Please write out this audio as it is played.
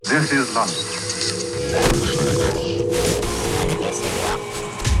This is London. Mantis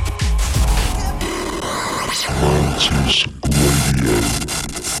Radio.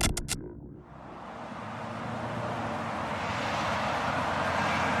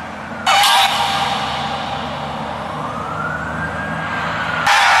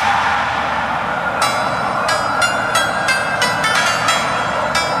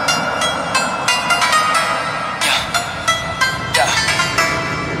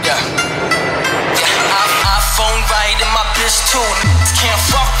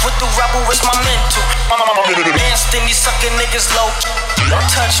 It's my mental. Man, stingy sucking niggas low.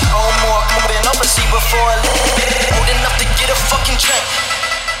 Touch homework, moving overseas before I leave. Old enough to get a fucking drink.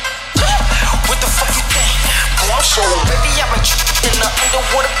 What the fuck you think? Go on show, baby, I've been in the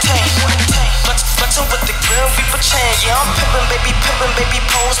underwater tank. Flexing with the Grim Reaper chain. Yeah, I'm pimping, baby,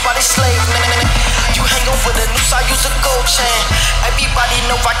 pose by the slave. You hang over the noose, I use a gold chain. Everybody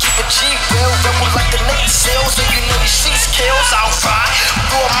know I keep a G real. Rebel like the Navy SEALs, and you know these seas kills. I'll ride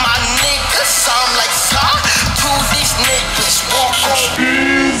for my niggas. I'm like, to these niggas. Walk on.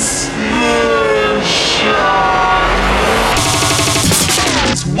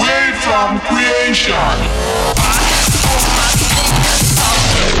 It's way from creation.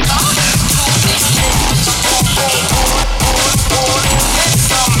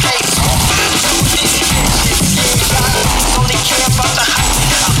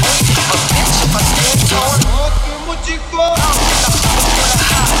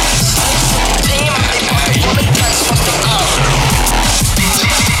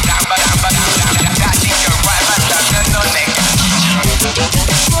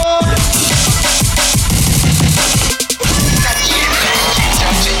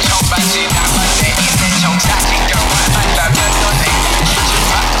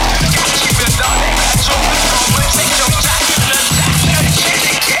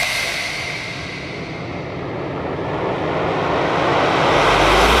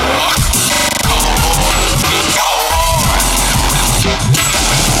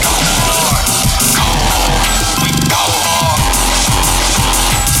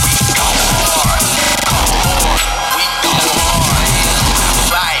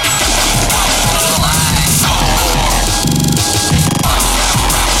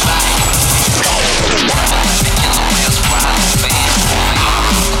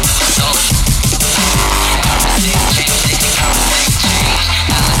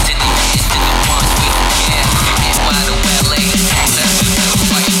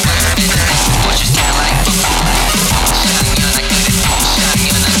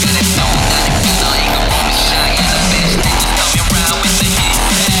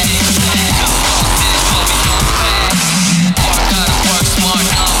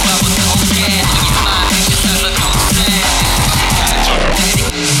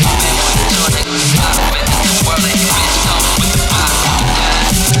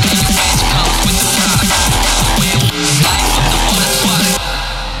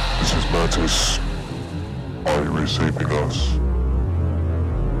 Mantis, are you receiving us?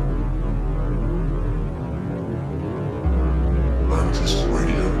 Mantis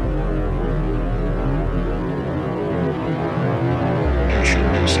Radio. Future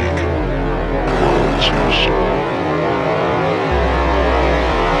music. Mantis.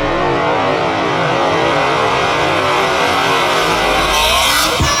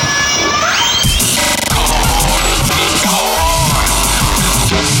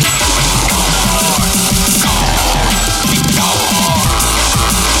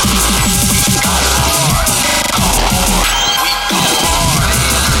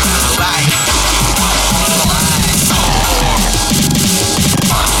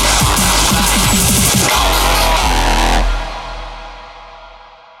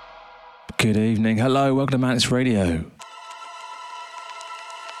 Good evening. Hello, welcome to Mantis Radio.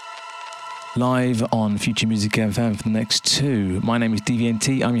 Live on Future Music FM for the next two. My name is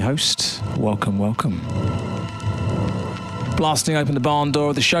DVNT, I'm your host. Welcome, welcome. Blasting open the barn door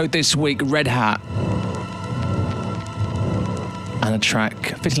of the show this week, Red Hat. And a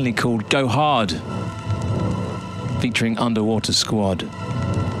track fittingly called Go Hard, featuring Underwater Squad.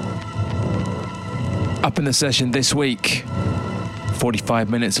 Up in the session this week, 45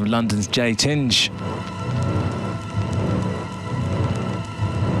 minutes of London's J.Tijn.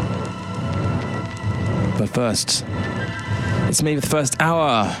 But first, it's me with the first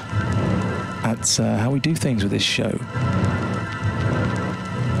hour. That's how we do things with this show.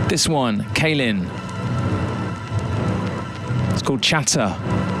 This one, Kaylin. It's called Chatter.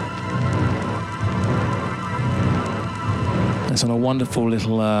 It's on a wonderful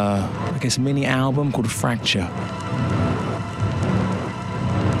little, I guess, mini album called Fracture.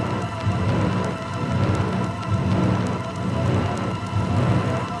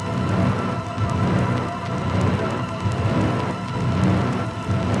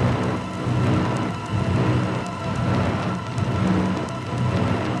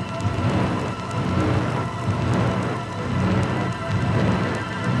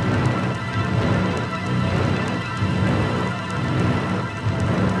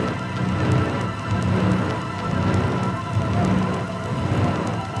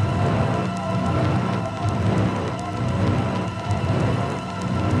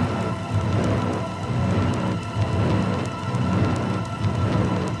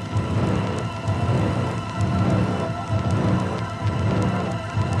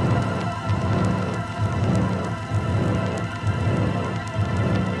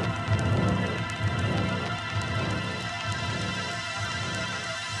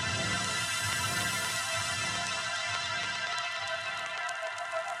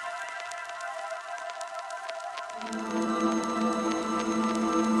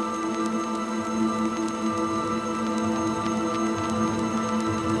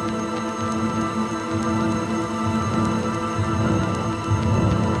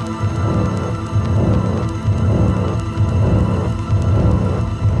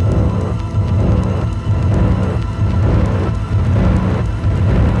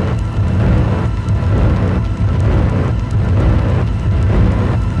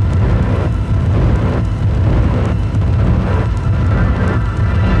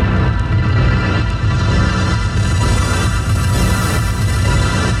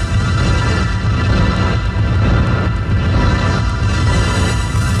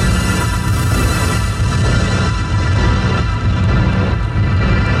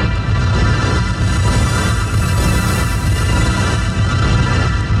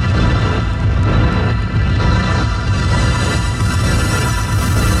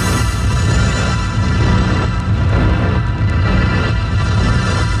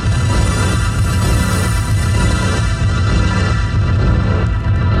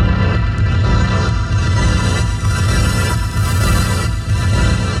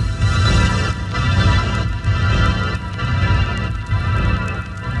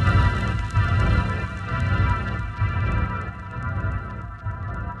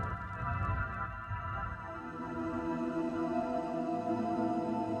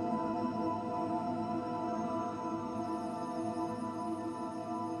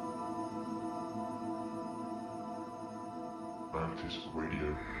 Mantis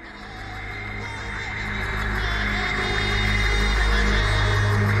Radio.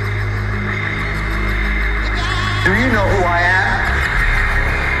 Do you know who I am?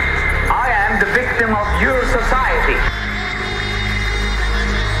 I am the victim of your society.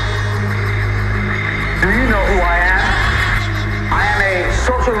 Do you know who I am? I am a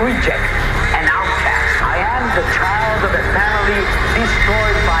social reject, an outcast. I am the child of a family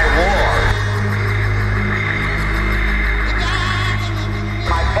destroyed by war.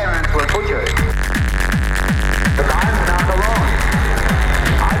 My parents were butchered. But I'm not alone.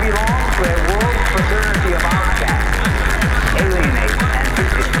 I belong to a world fraternity of outcasts, alienated and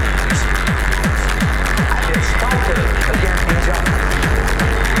victims. I'm a fighter against injustice.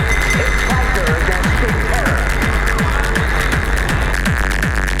 A fighter against state terror.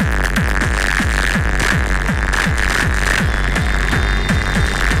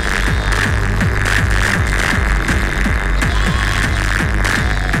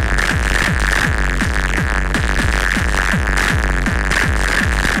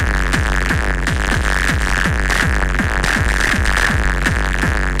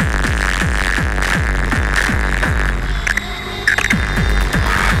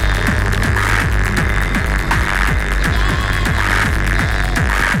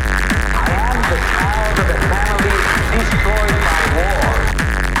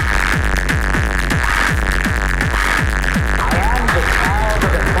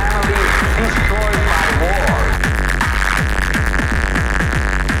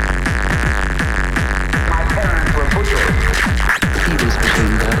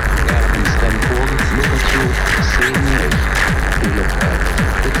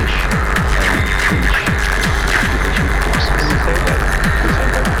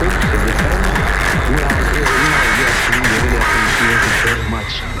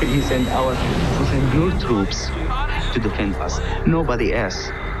 Send your troops to defend us. Nobody else.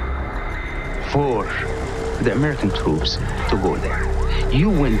 For the American troops to go there. You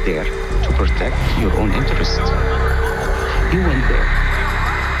went there to protect your own interests. You went there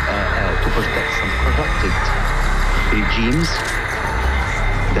to protect some corrupted regimes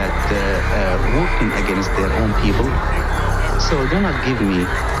that working against their own people. So do not give me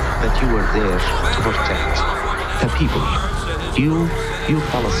that you were there to protect the people. Your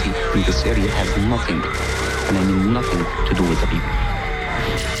policy in this area has nothing, and I mean nothing, to do with the people.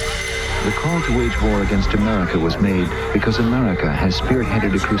 The call to wage war against America was made because America has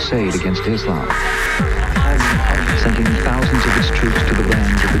spearheaded a crusade against Islam, sending thousands of its troops to the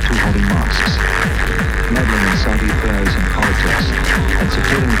land of the two holy mosques, meddling in Saudi affairs and politics, and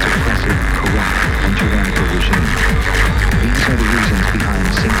supporting its oppressive, corrupt, and tyrannical regime. These are the reasons behind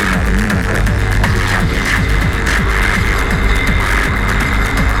singling out America as a target.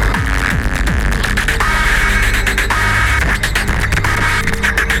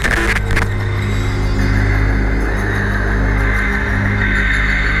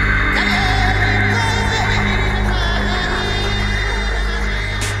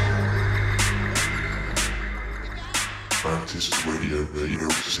 Mantis Radio,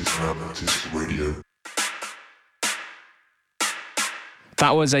 this is Mantis Radio.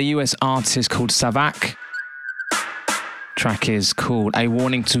 That was a US artist called Savak Track is called A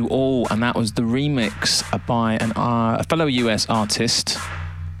Warning to All, and that was the remix by a fellow US artist.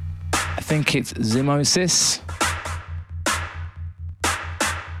 I think it's Zimosis.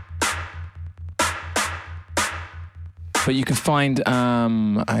 But you can find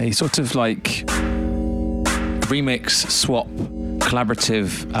a sort of like remix, swap,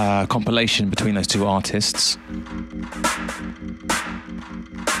 collaborative compilation between those two artists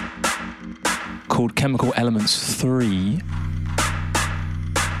called Chemical Elements 3,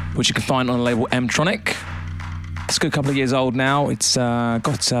 which you can find on the label M-Tronic. It's a good couple of years old now. It's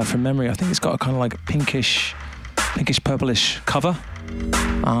got, from memory, I think it's got a kind of like pinkish purplish cover,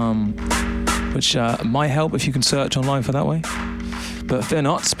 which might help if you can search online for that way. But fear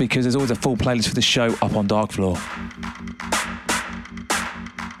not, because there's always a full playlist for the show up on Dark Floor.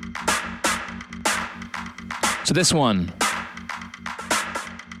 So this one,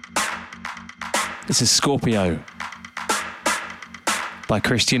 this is Scorpio by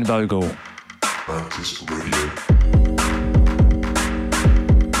Christian Vogel. Mantis Radio.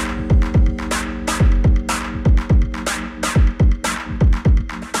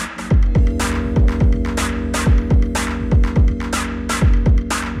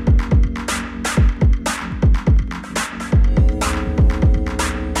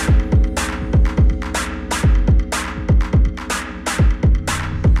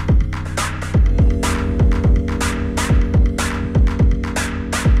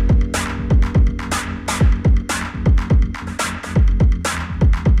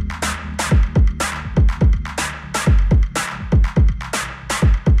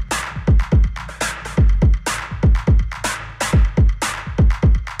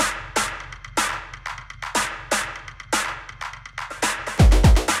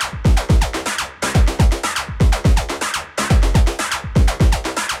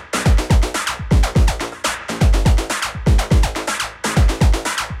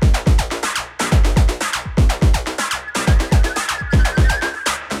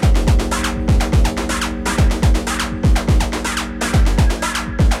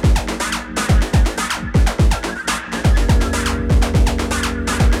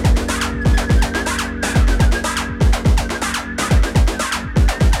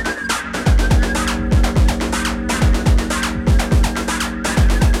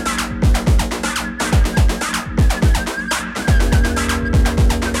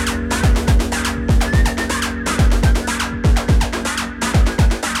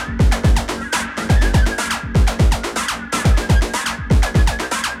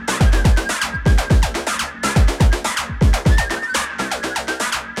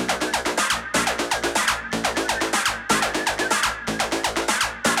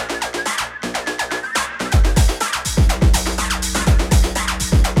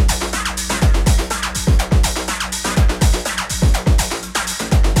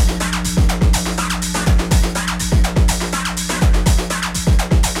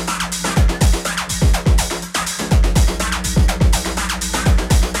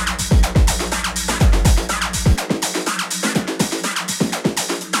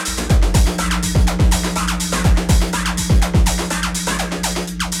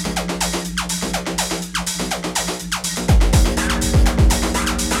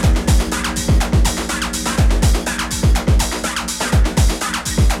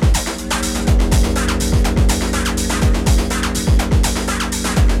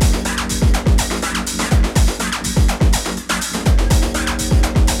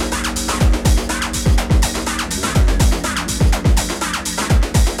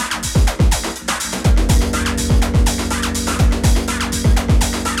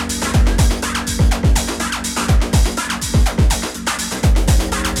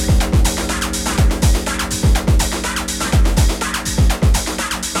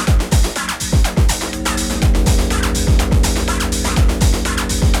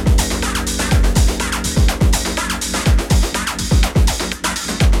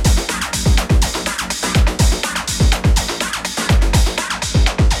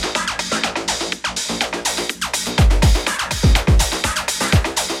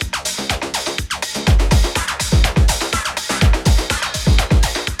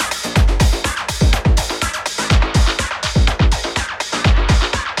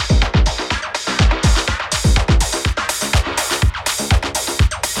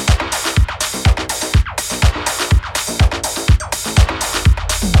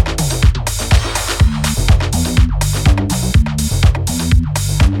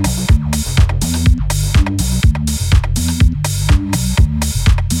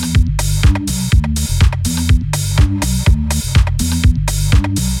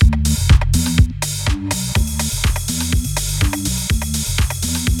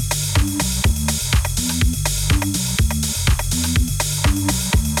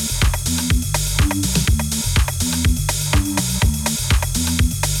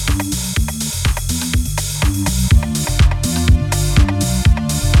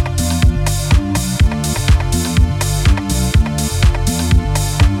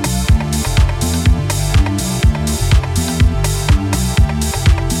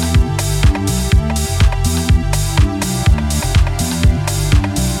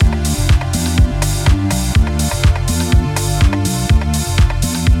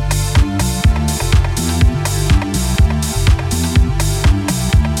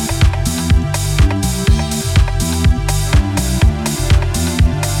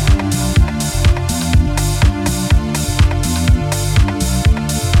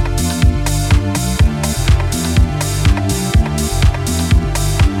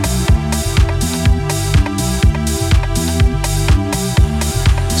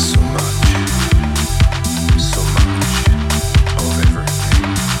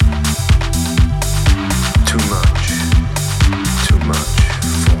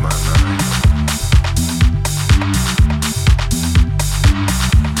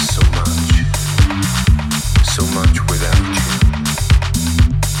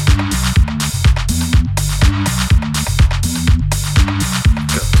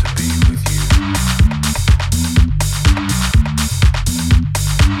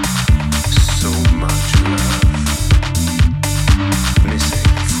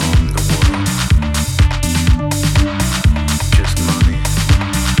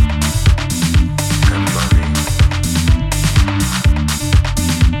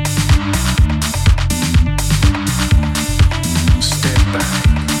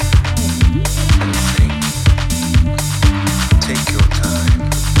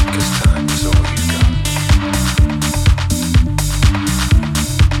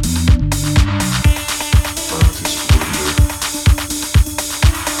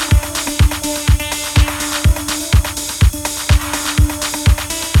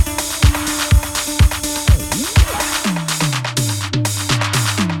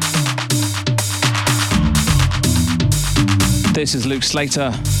 This is Luke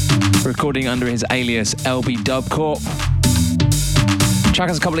Slater, recording under his alias LB Dub Corp. The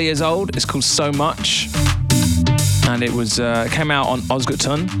track is a couple of years old. It's called So Much, and it came out on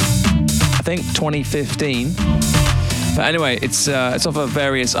Ozgutun, I think 2015. But anyway, it's off a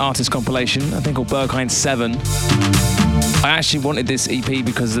various artist compilation, I think called Berghain 7. I actually wanted this EP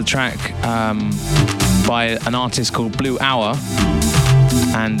because of the track by an artist called Blue Hour,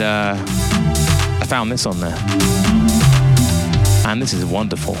 and I found this on there. And this is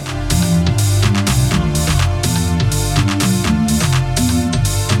wonderful.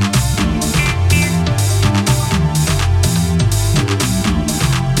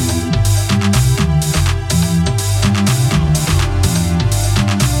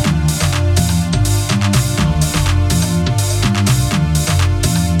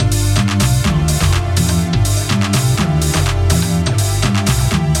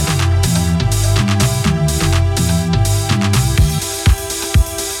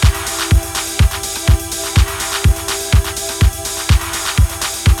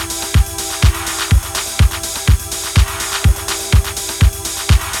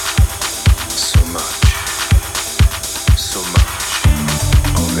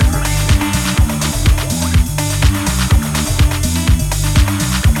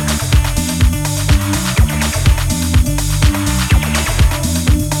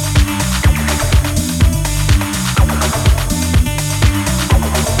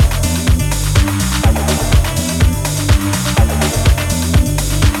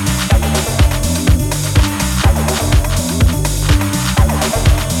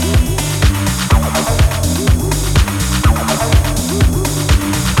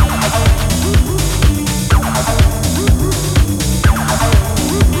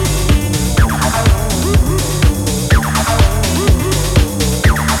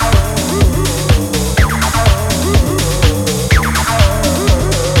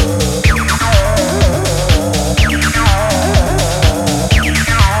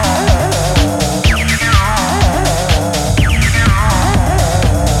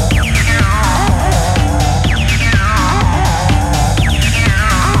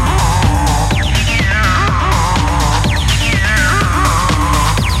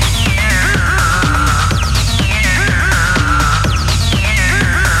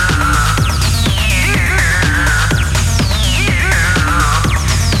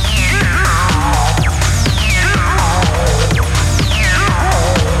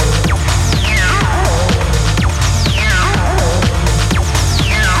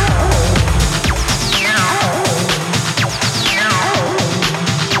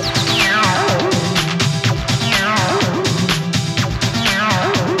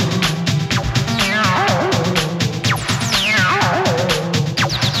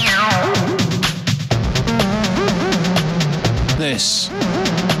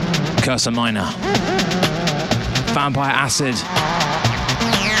 Cursor Minor, Vampire Acid.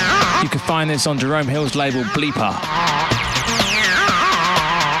 You can find this on Jerome Hill's label Bleeper.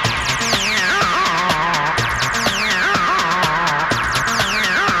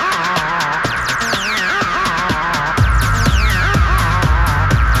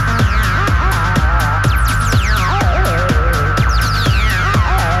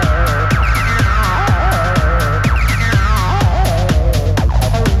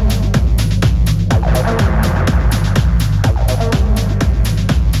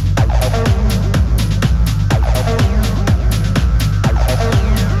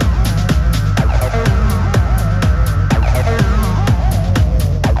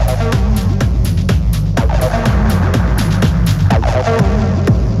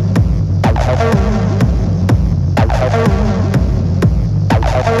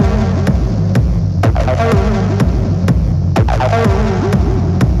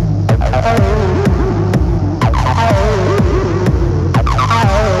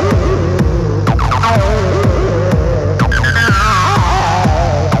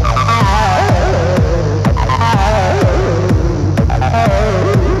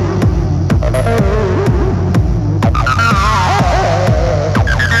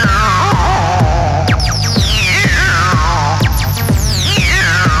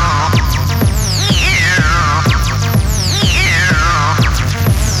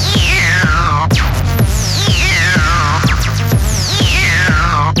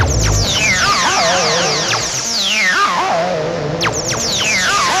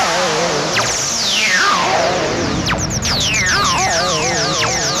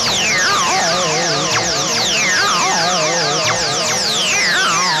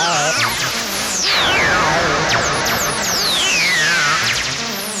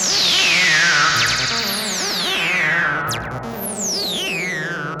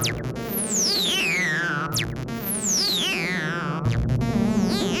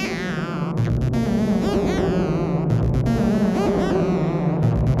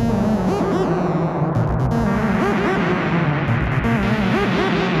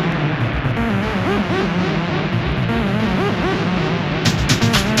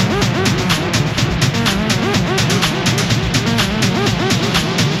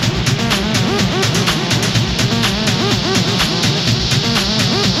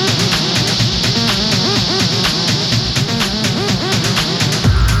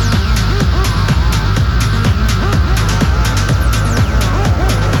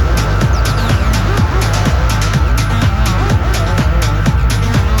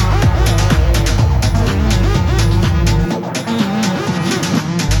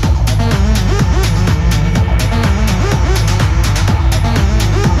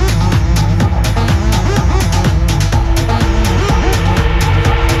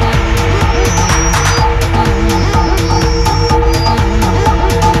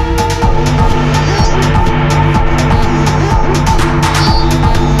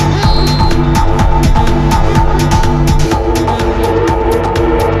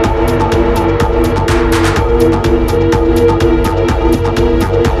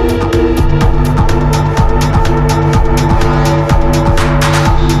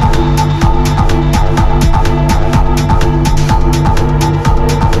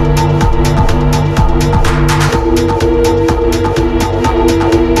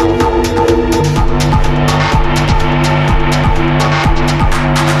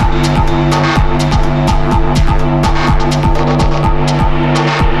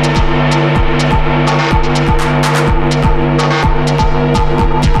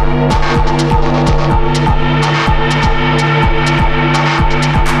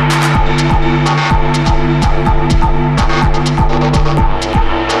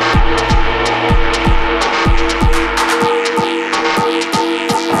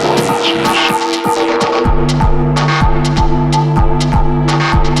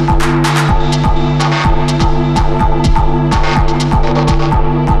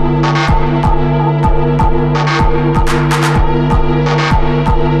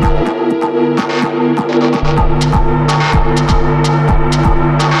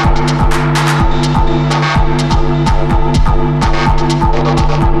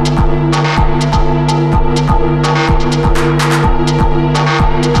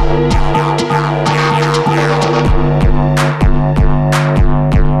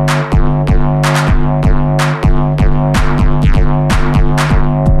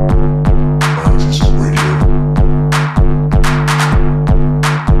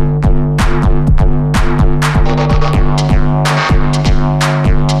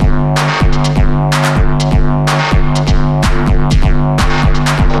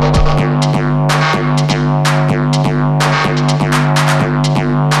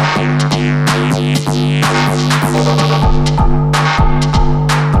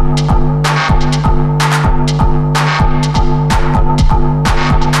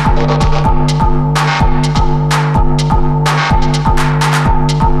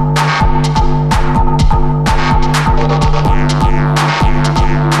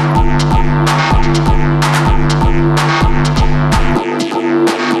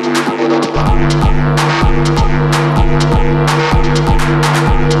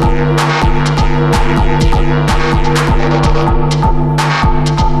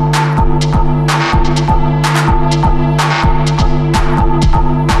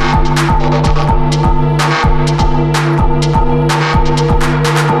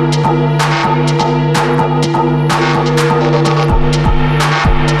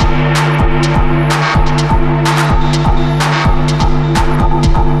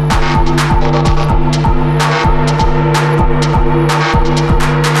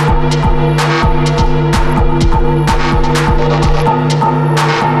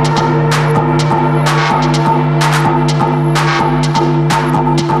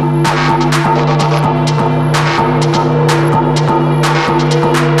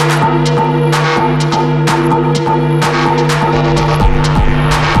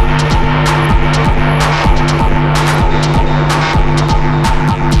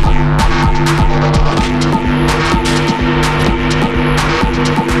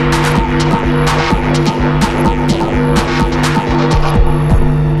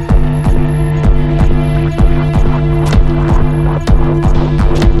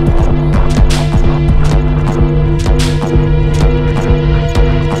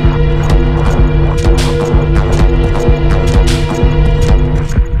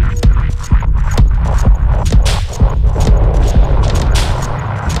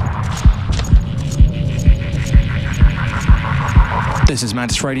 is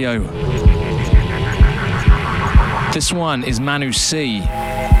Mantis Radio. This one is Manu C.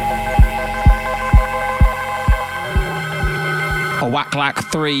 A Whack Lack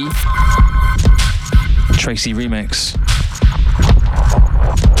 3 Tracy remix.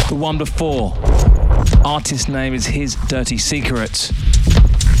 The one before, artist name is His Dirty Secret.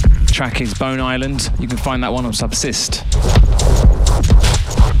 Track is Bone Island. You can find that one on Subsist.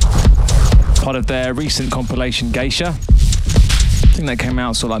 Part of their recent compilation Geisha. I think that came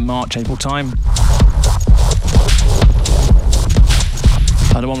out sort of like March, April time.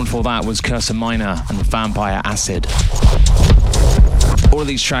 And the one before that was Cursor Minor and Vampire Acid. All of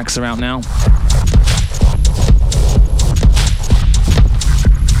these tracks are out now.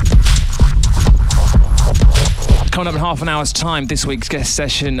 Coming up in half an hour's time, this week's guest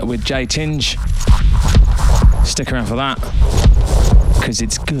session with J.Tijn. Stick around for that, because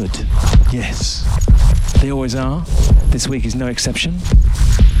it's good. Yes, they always are. This week is no exception.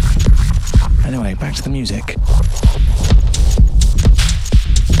 Anyway, back to the music.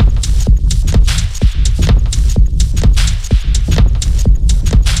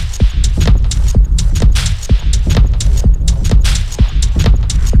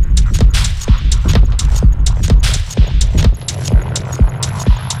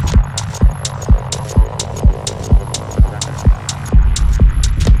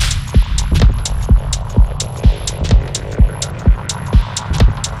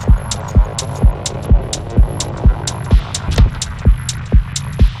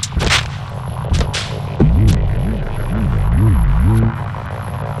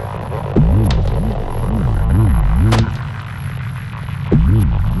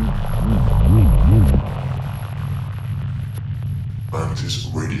 Mantis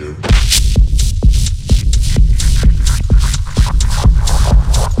Radio.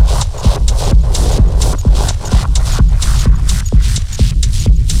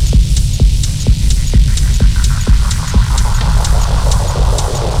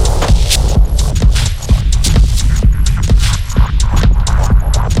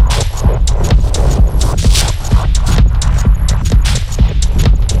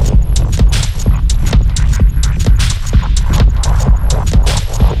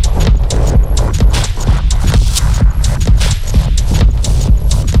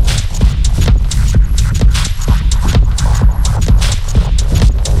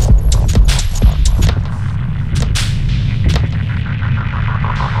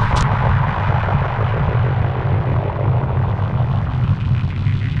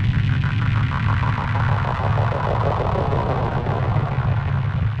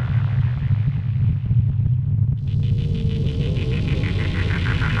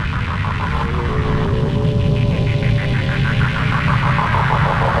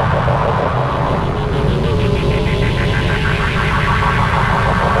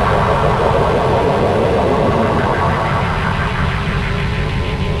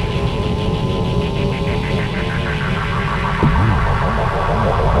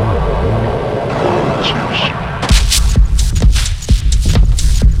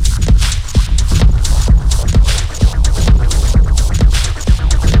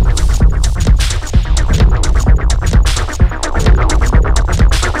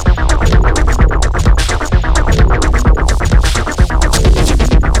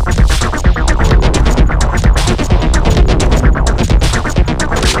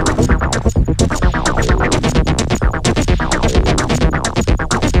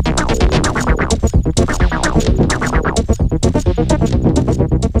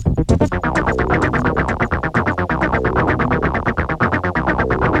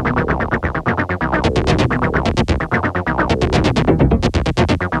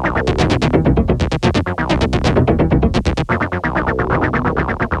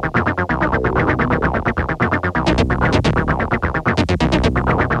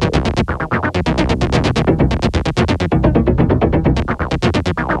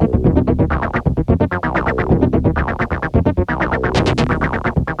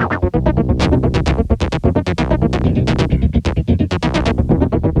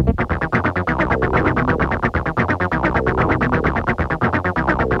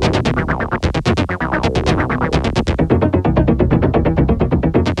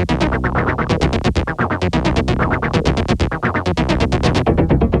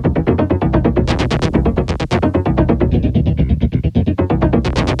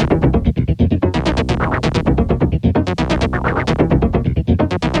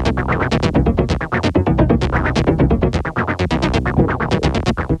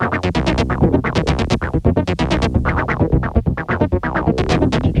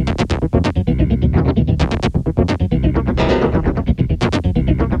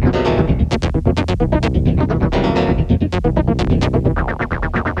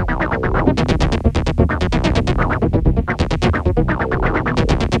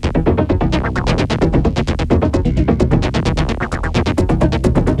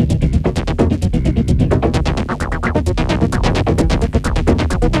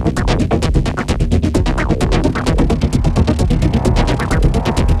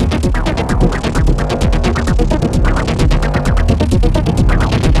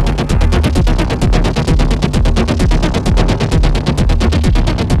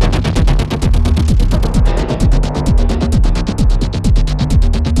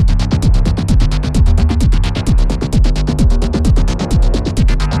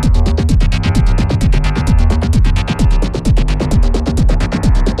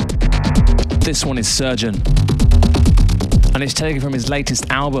 one is Surgeon. And it's taken from his latest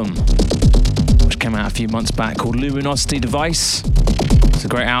album, which came out a few months back, called Luminosity Device. It's a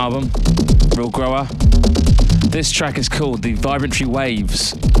great album, real grower. This track is called The Vibratory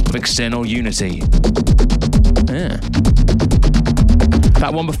Waves of External Unity. Yeah.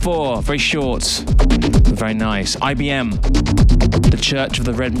 That one before, very short, but very nice. IBM, The Church of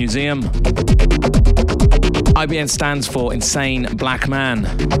the Red Museum. IBM stands for Insane Black Man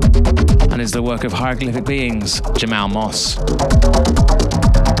and is the work of hieroglyphic beings, Jamal Moss.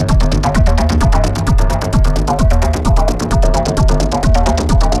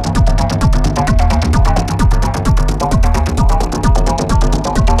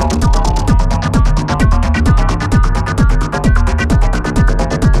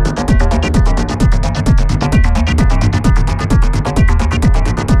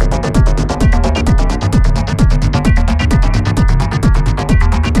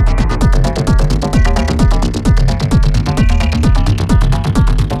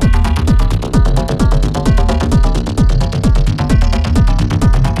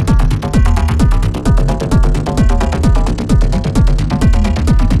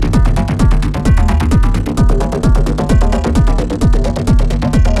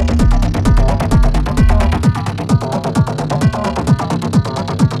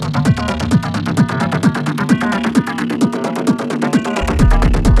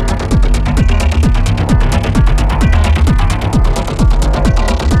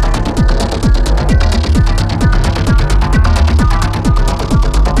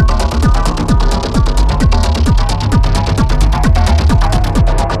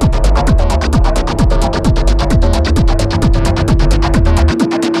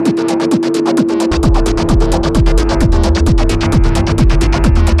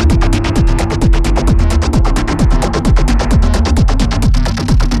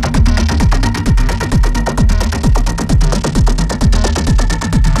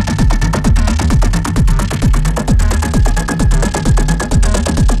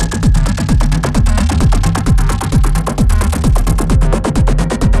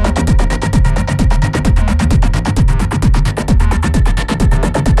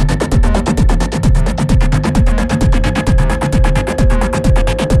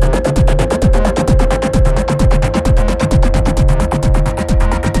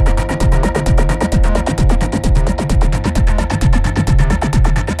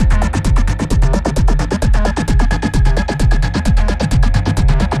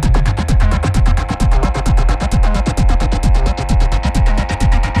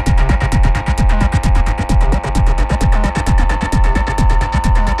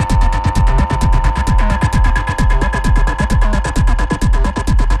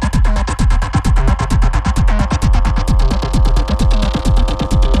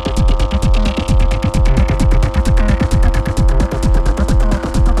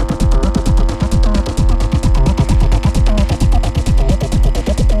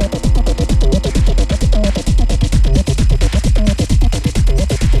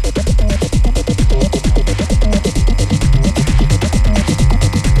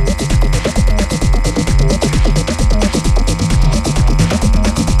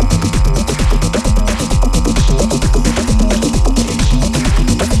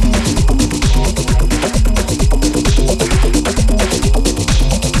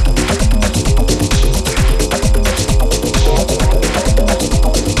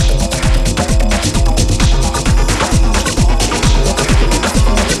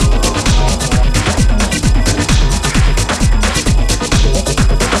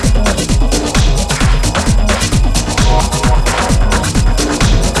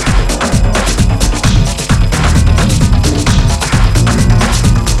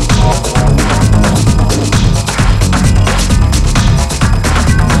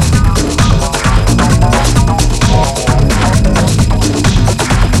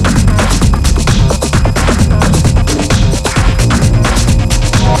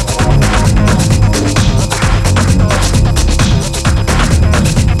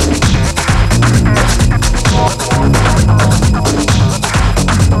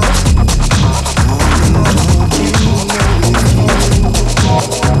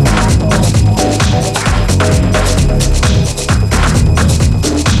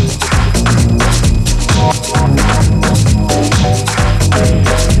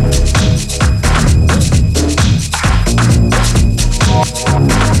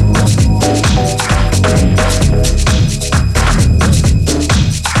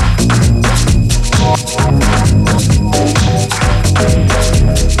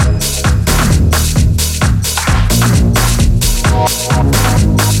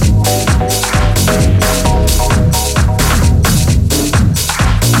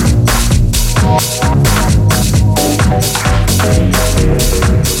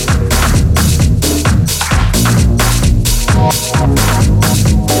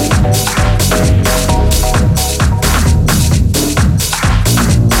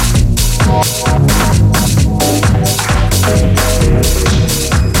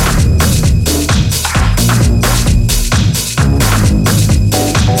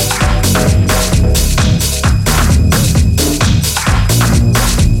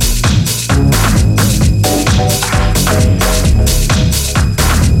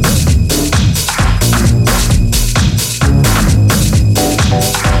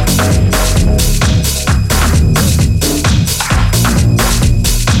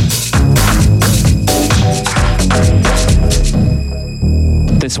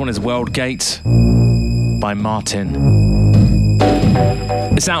 is World Gate by Martin.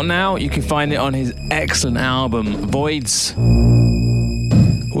 It's out now. You can find it on his excellent album Voids,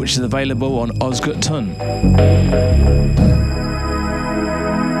 which is available on Osgood Tun.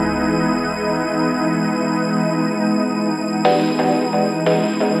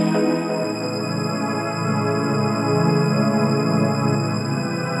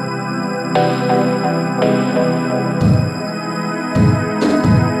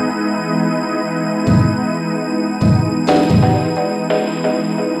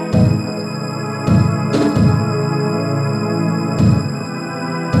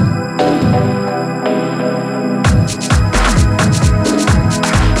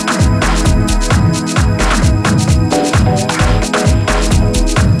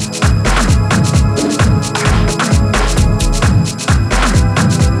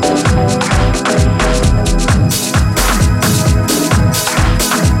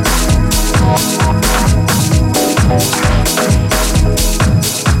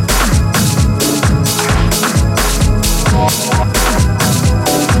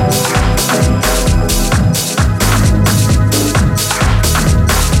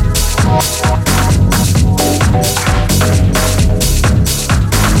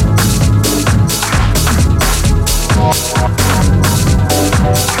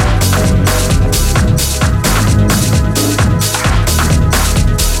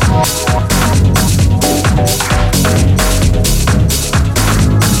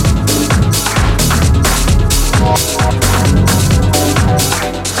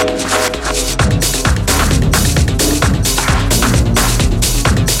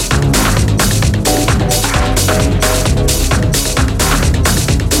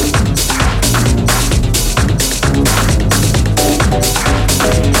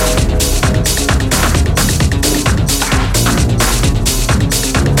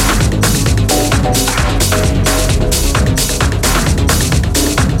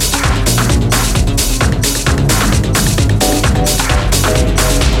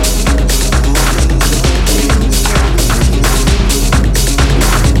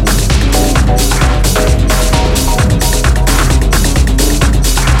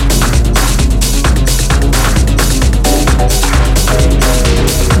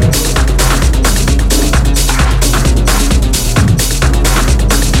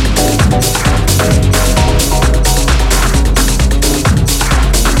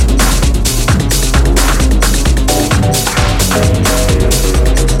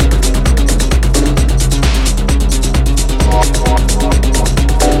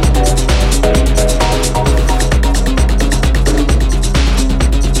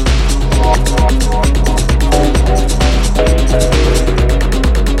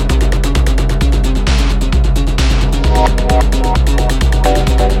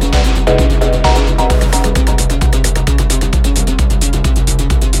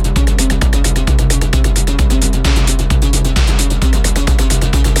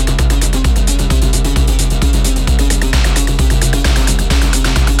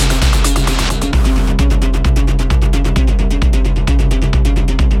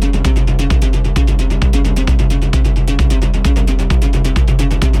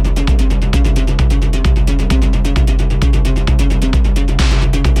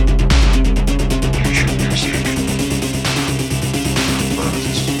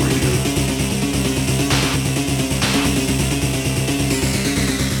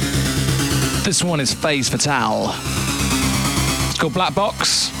 This one is Phase Fatale. It's called Black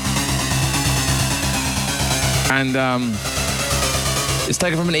Box. And it's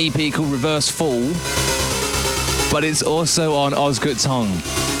taken from an EP called Reverse Fall, but it's also on Osgood Tongue.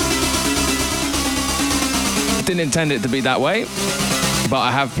 Didn't intend it to be that way, but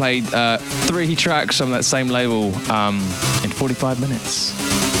I have played 3 tracks from that same label in 45 minutes.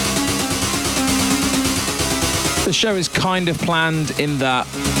 The show is kind of planned in that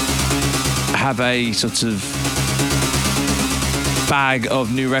I have a sort of bag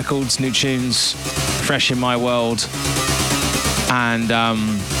of new records, new tunes, fresh in my world, and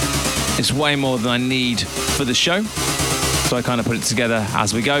it's way more than I need for the show, so I kind of put it together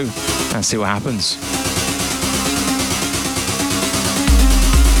as we go and see what happens.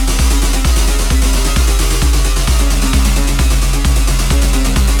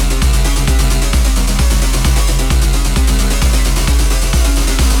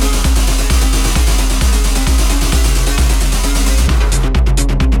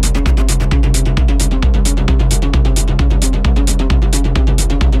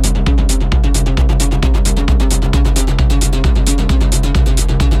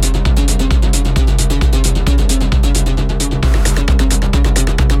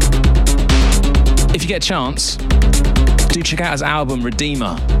 If you get a chance, do check out his album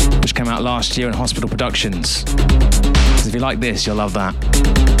Redeemer, which came out last year in Hospital Productions. Because if you like this, you'll love that.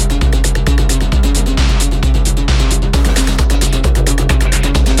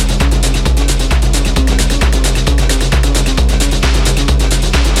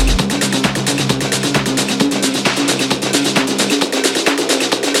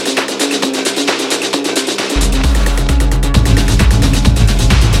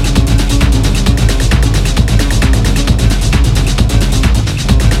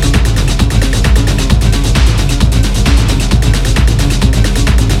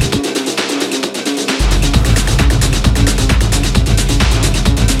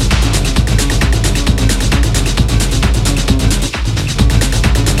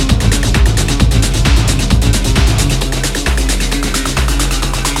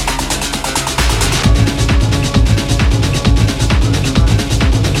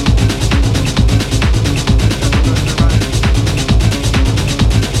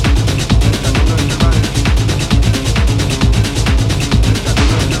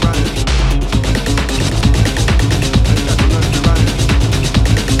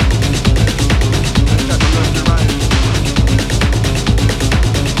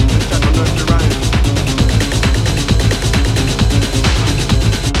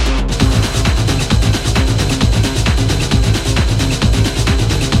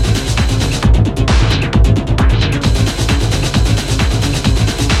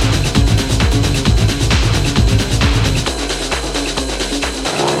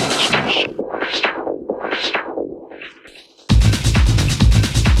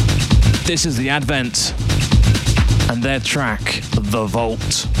 This is the Advent and their track, The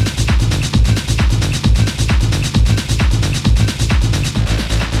Vault.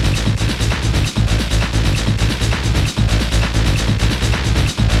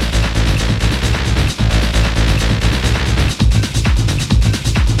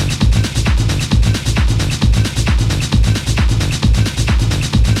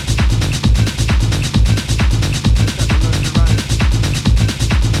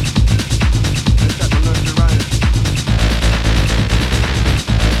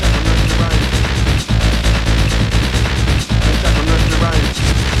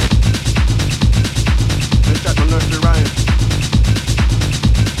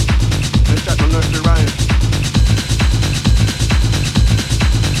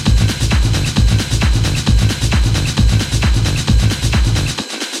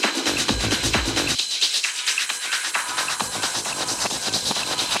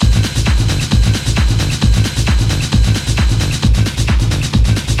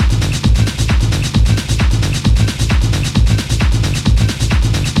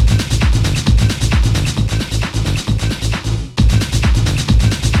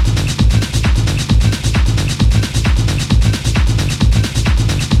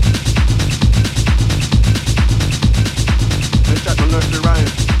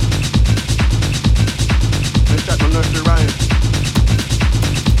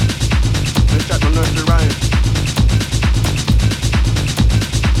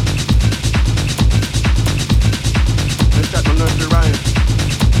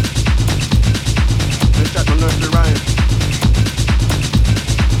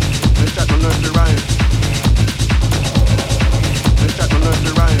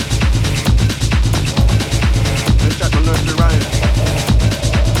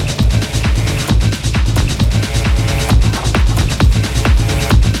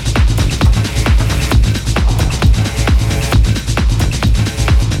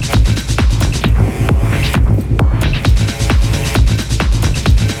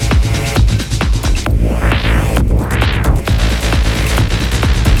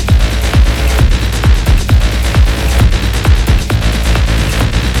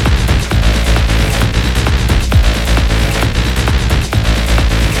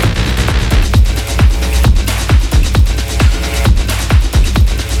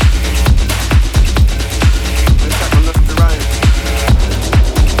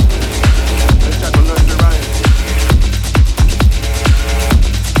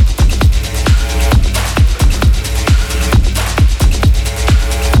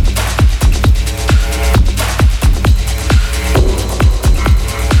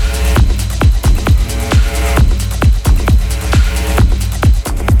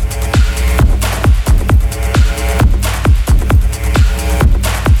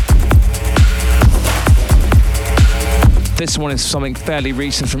 This one is something fairly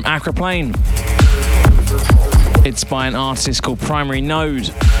recent from Aquaplane. It's by an artist called Primary Node,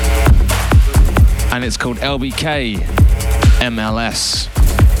 and it's called LBK MLS.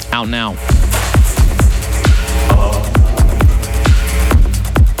 Out now.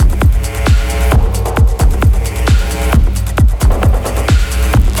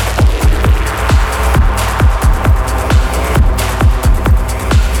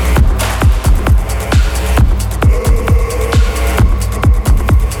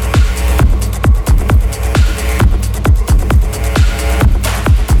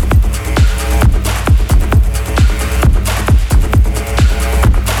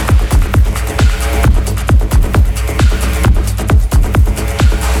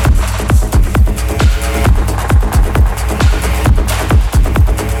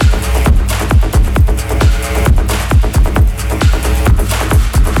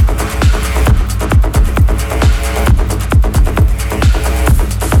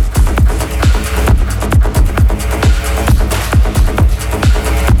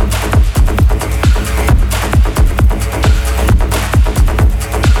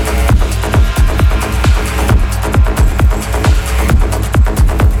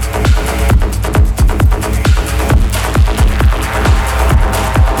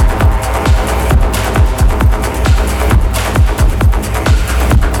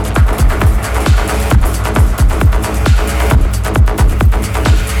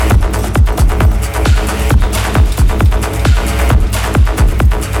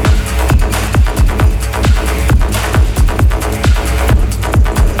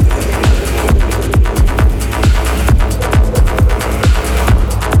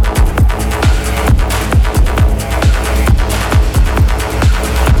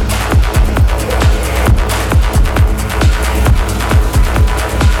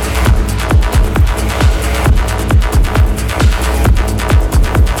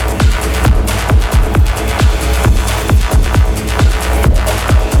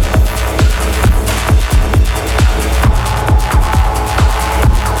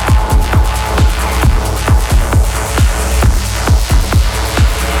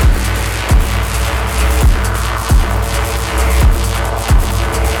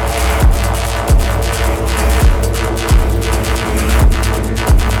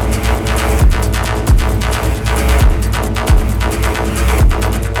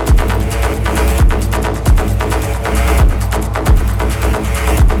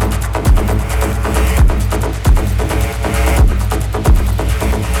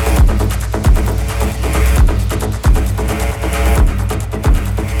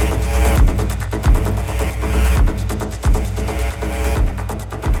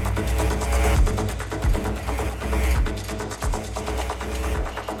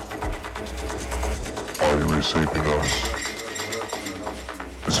 Saving us.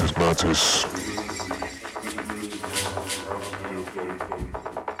 This is Mantis.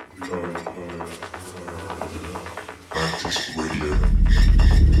 Mantis Radio.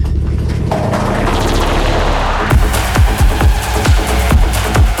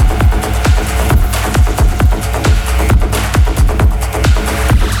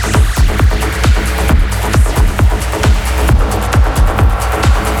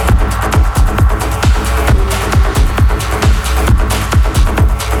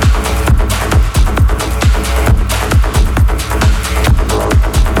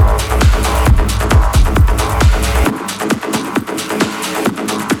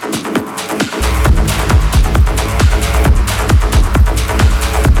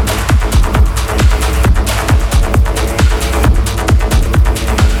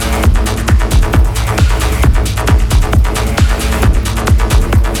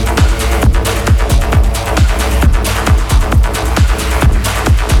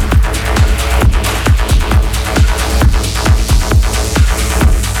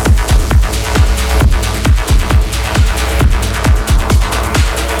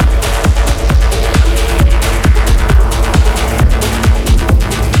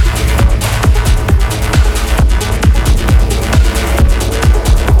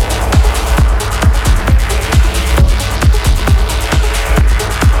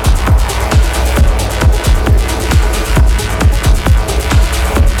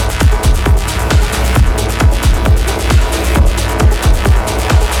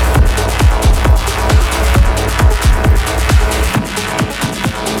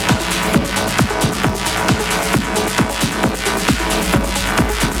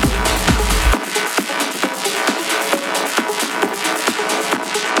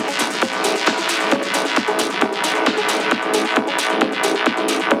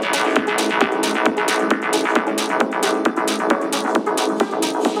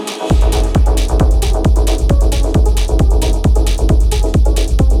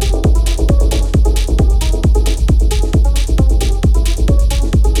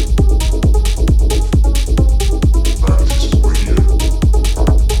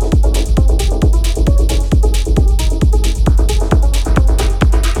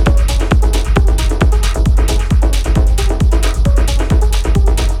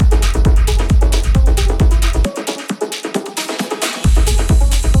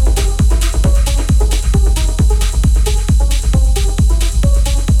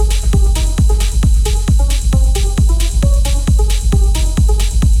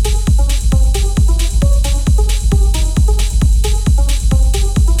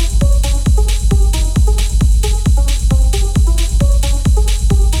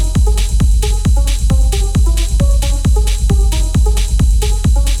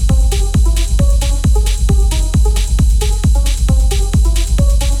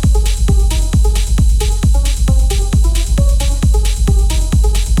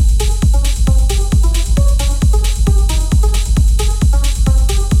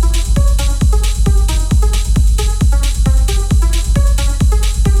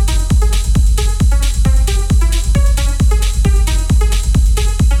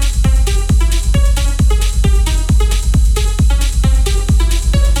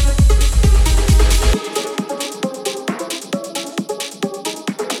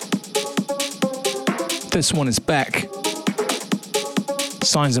 This one is Beck.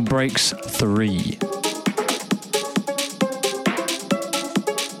 Signs and Breaks 3.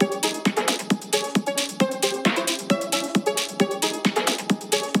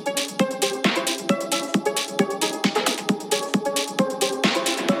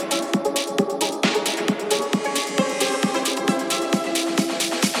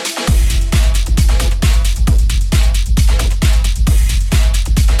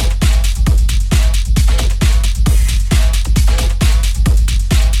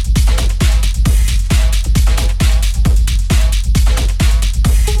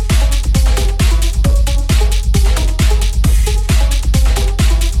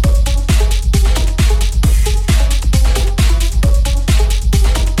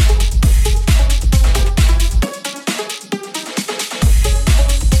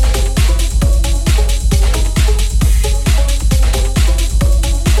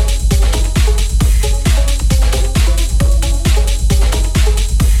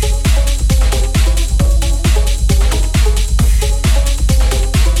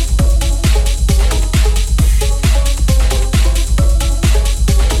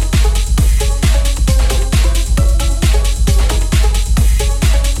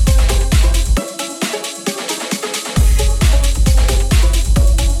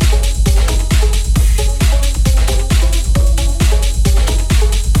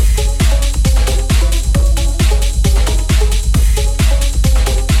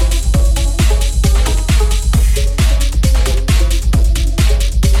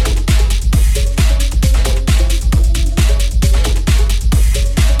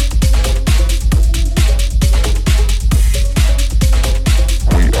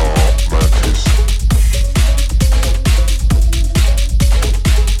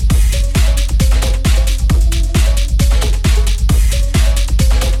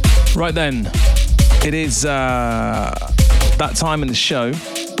 Right then, it is that time in the show.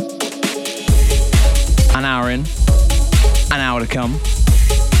 An hour in, an hour to come.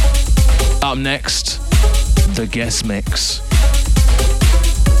 Up next, the guest mix.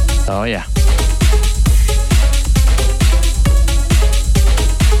 Oh yeah.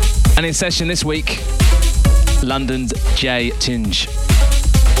 And in session this week, London's J.Tijn.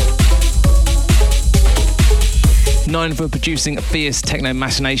 Known for producing fierce techno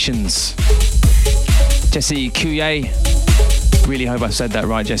machinations. Jesse Couillet, really hope I said that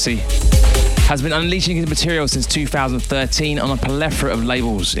right, Jesse, has been unleashing his material since 2013 on a plethora of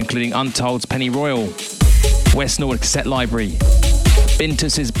labels, including Untold's Penny Royal, West Norwood Cassette Library,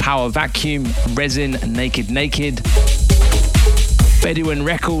 Mantis' Power Vacuum, Resin, Naked Naked, Bedouin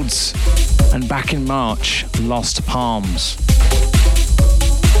Records, and back in March, Lost Palms.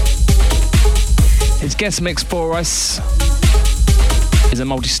 His guest mix for us is a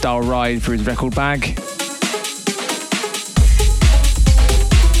multi-style ride through his record bag.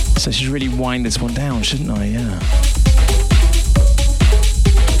 So I should really wind this one down, shouldn't I? Yeah.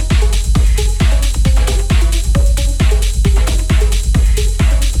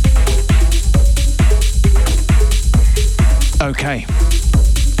 Okay.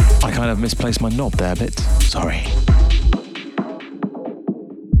 I kind of misplaced my knob there a bit. Sorry.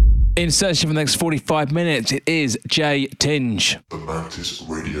 In session for the next 45 minutes, it is J.Tijn. The Mantis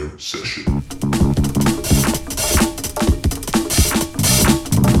Radio Session.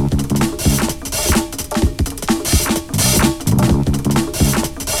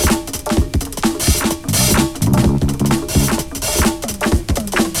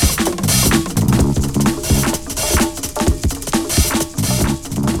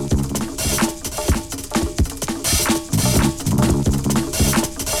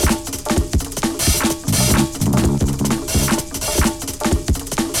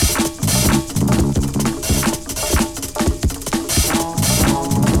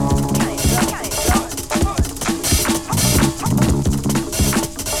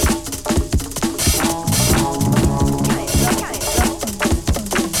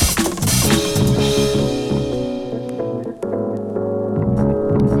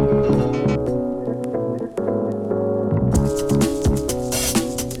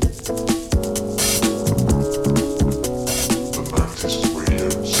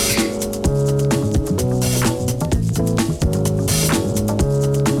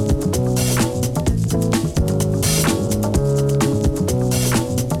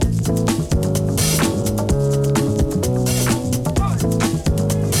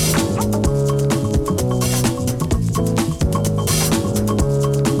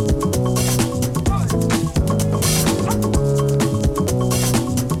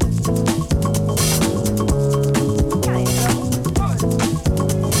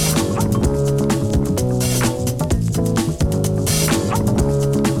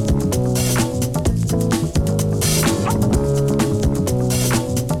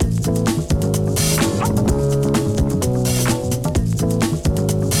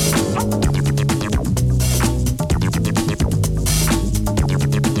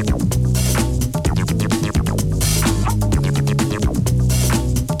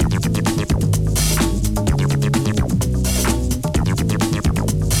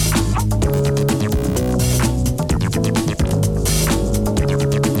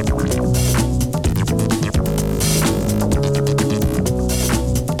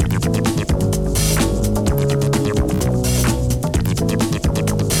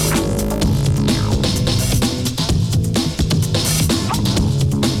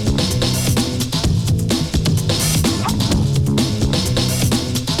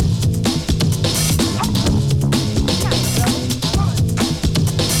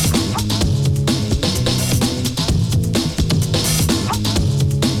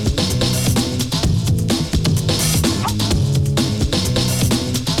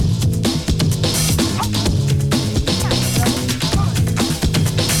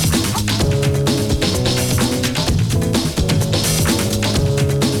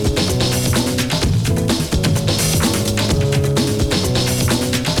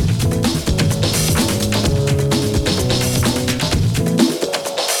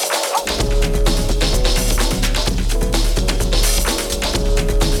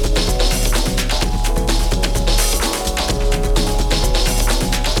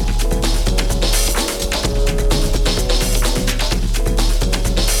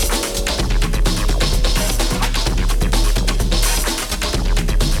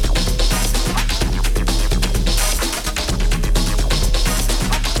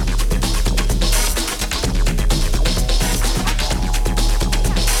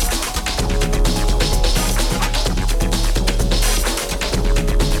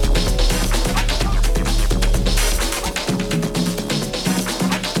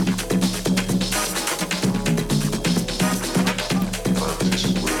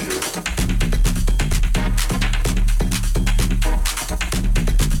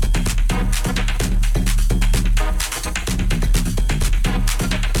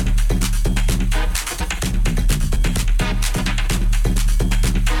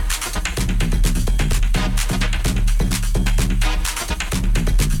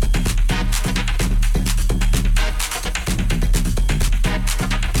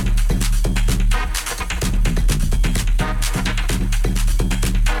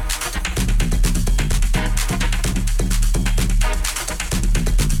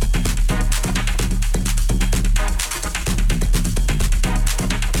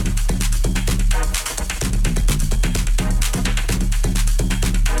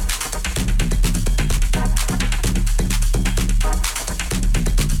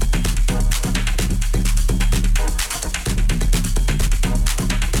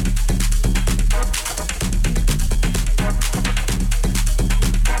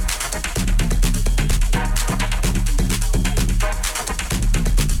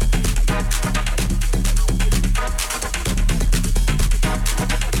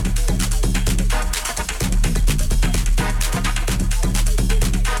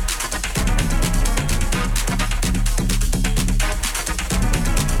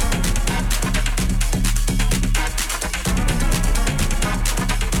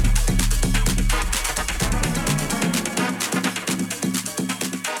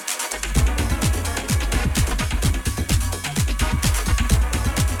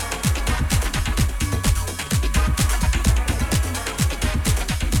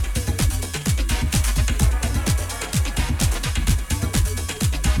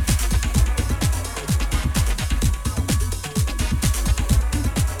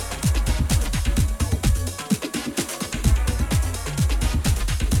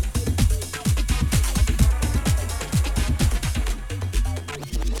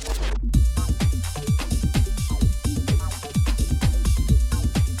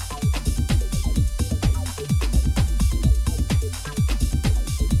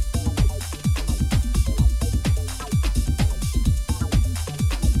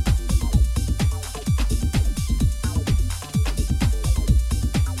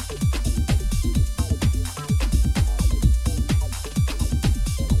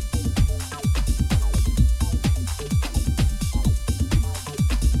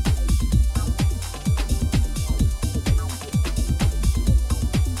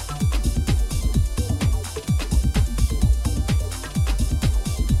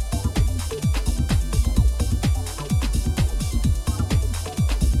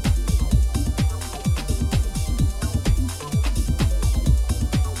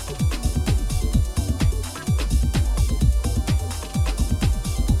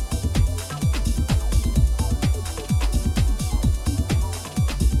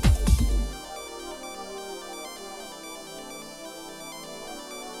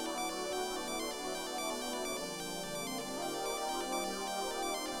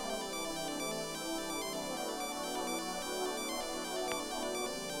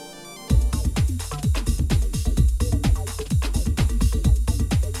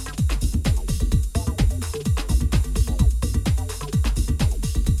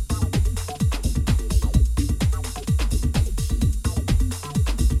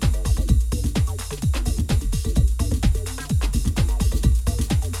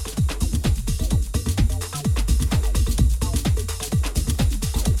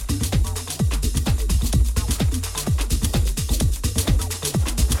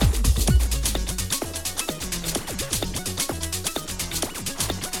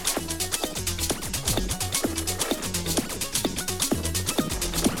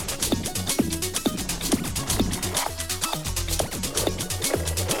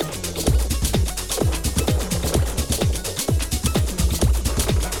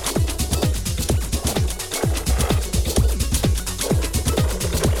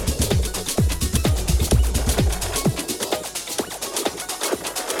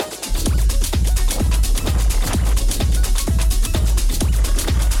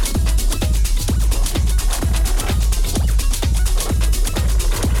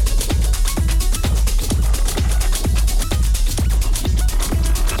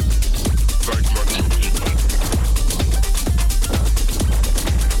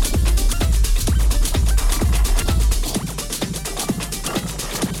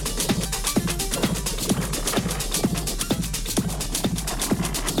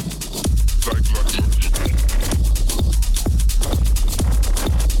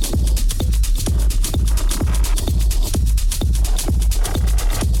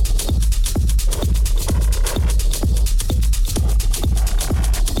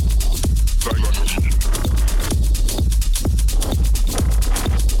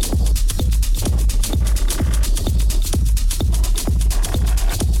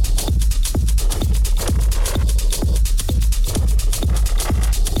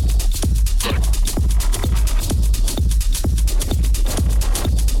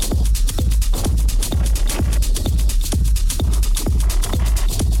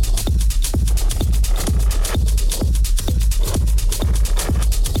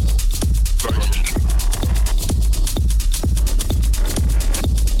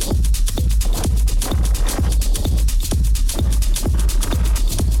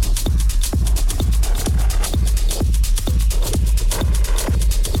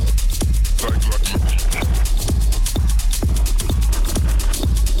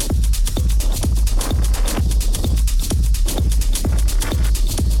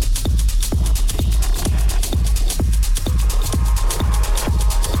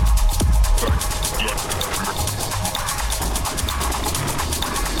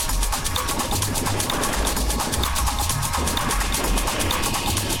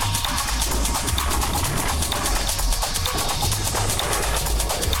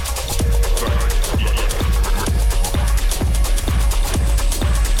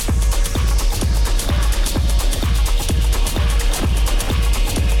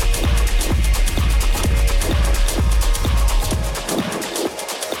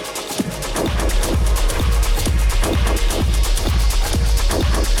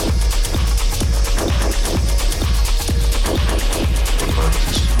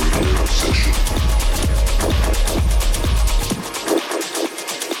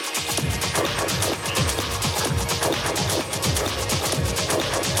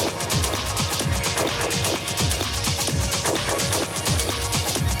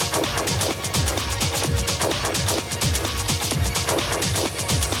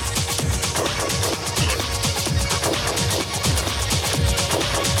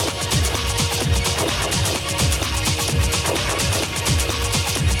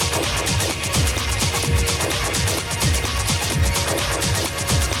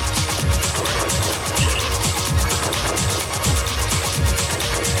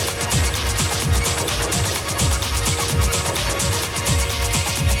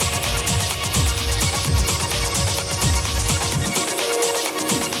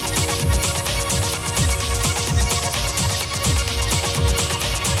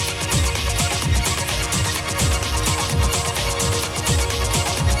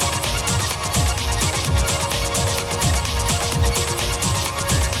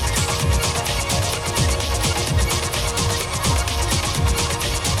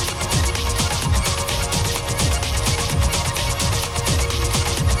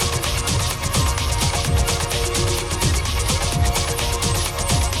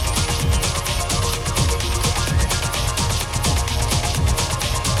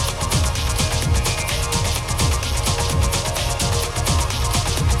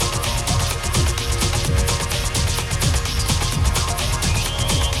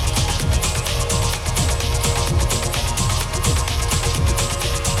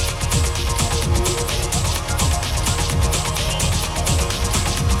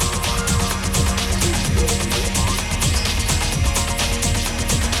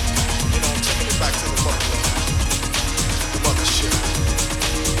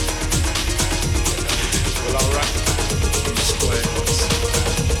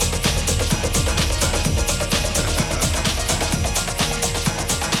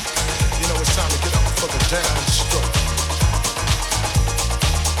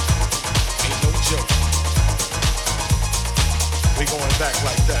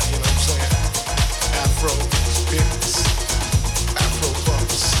 like that, you know what I'm saying? Afro picks, Afro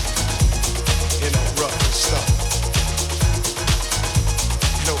bucks, you know, rough and stuff.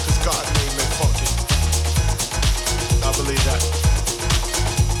 You know, cause God made me funky. I believe that.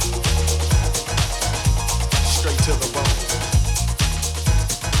 Straight to the bone.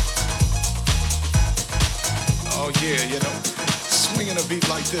 Oh yeah, you know, swinging a beat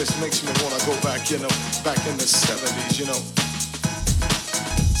like this makes me wanna go back, you know, back in the 70s, you know.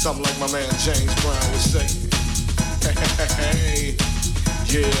 Something like my man James Brown would say. Hey,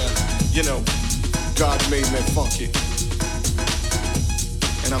 yeah, you know, God made me funky.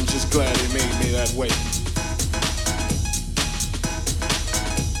 And I'm just glad he made me that way.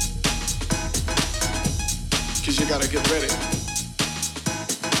 Cause you gotta get ready.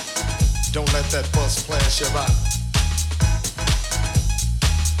 Don't let that bus flash you by.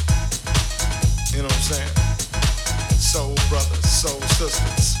 You know what I'm saying? Soul brothers, soul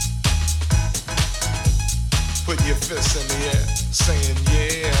sisters. Put your fists in the air, saying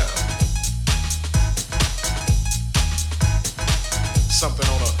yeah. Something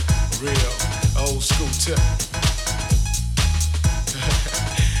on a real old school tip.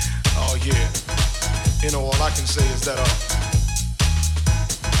 Oh yeah. You know, all I can say is that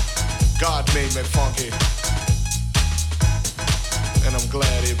God made me funky. And I'm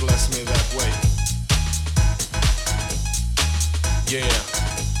glad he blessed me that way. Yeah.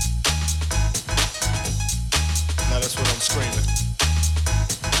 Now that's what I'm screaming.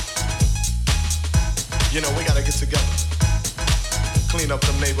 You know, we gotta get together. Clean up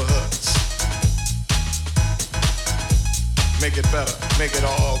them neighborhoods. Make it better. Make it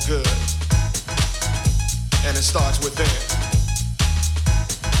all good. And it starts within.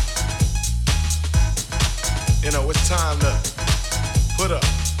 You know, it's time to put up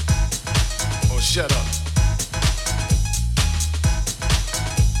or shut up.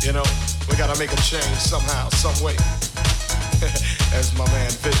 You know, we gotta make a change somehow, some way. As my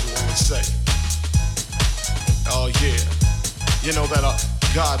man Visual would say. Oh yeah. You know that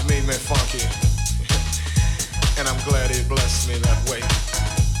God made me funky. And I'm glad he blessed me that way.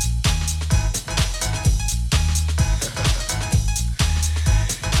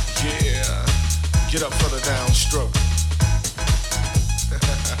 Yeah. Get up for the downstroke.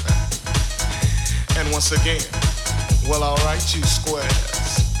 And once again, well, alright, you squares.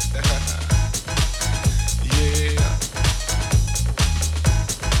 Yeah.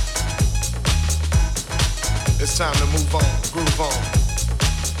 It's time to move on, groove on.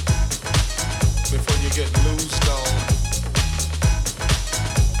 Before you get loosed on.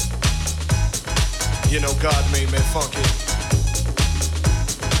 You know God made me funky.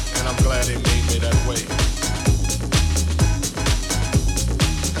 And I'm glad he made me that way.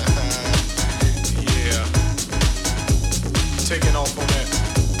 Yeah. Taking off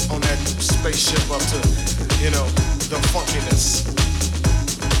on that spaceship up to, you know, the funkiness,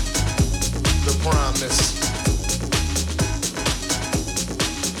 the primeness.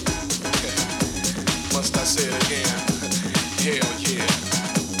 Must I say it again? Hell yeah.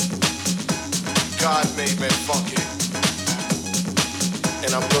 God made me funky.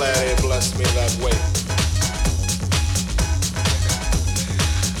 And I'm glad he blessed me that way.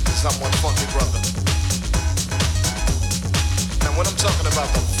 Cause I'm one funky brother. Now when I'm talking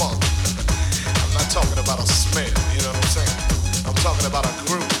about the funk, I'm not talking about a smell, you know what I'm saying? I'm talking about a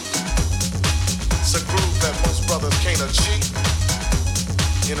groove. It's a groove that most brothers can't achieve.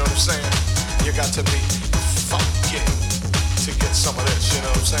 You know what I'm saying? You got to be funky to get some of this, you know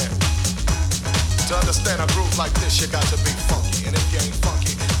what I'm saying? To understand a groove like this, you got to be funky. And if you ain't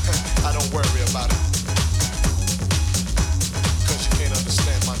funky, I don't worry about it. Cause you can't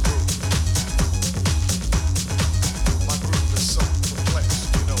understand my groove. My groove is so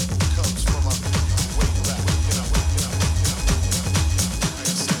complex, you know, it comes from a way back, you know. Like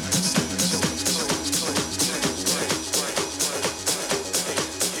I said,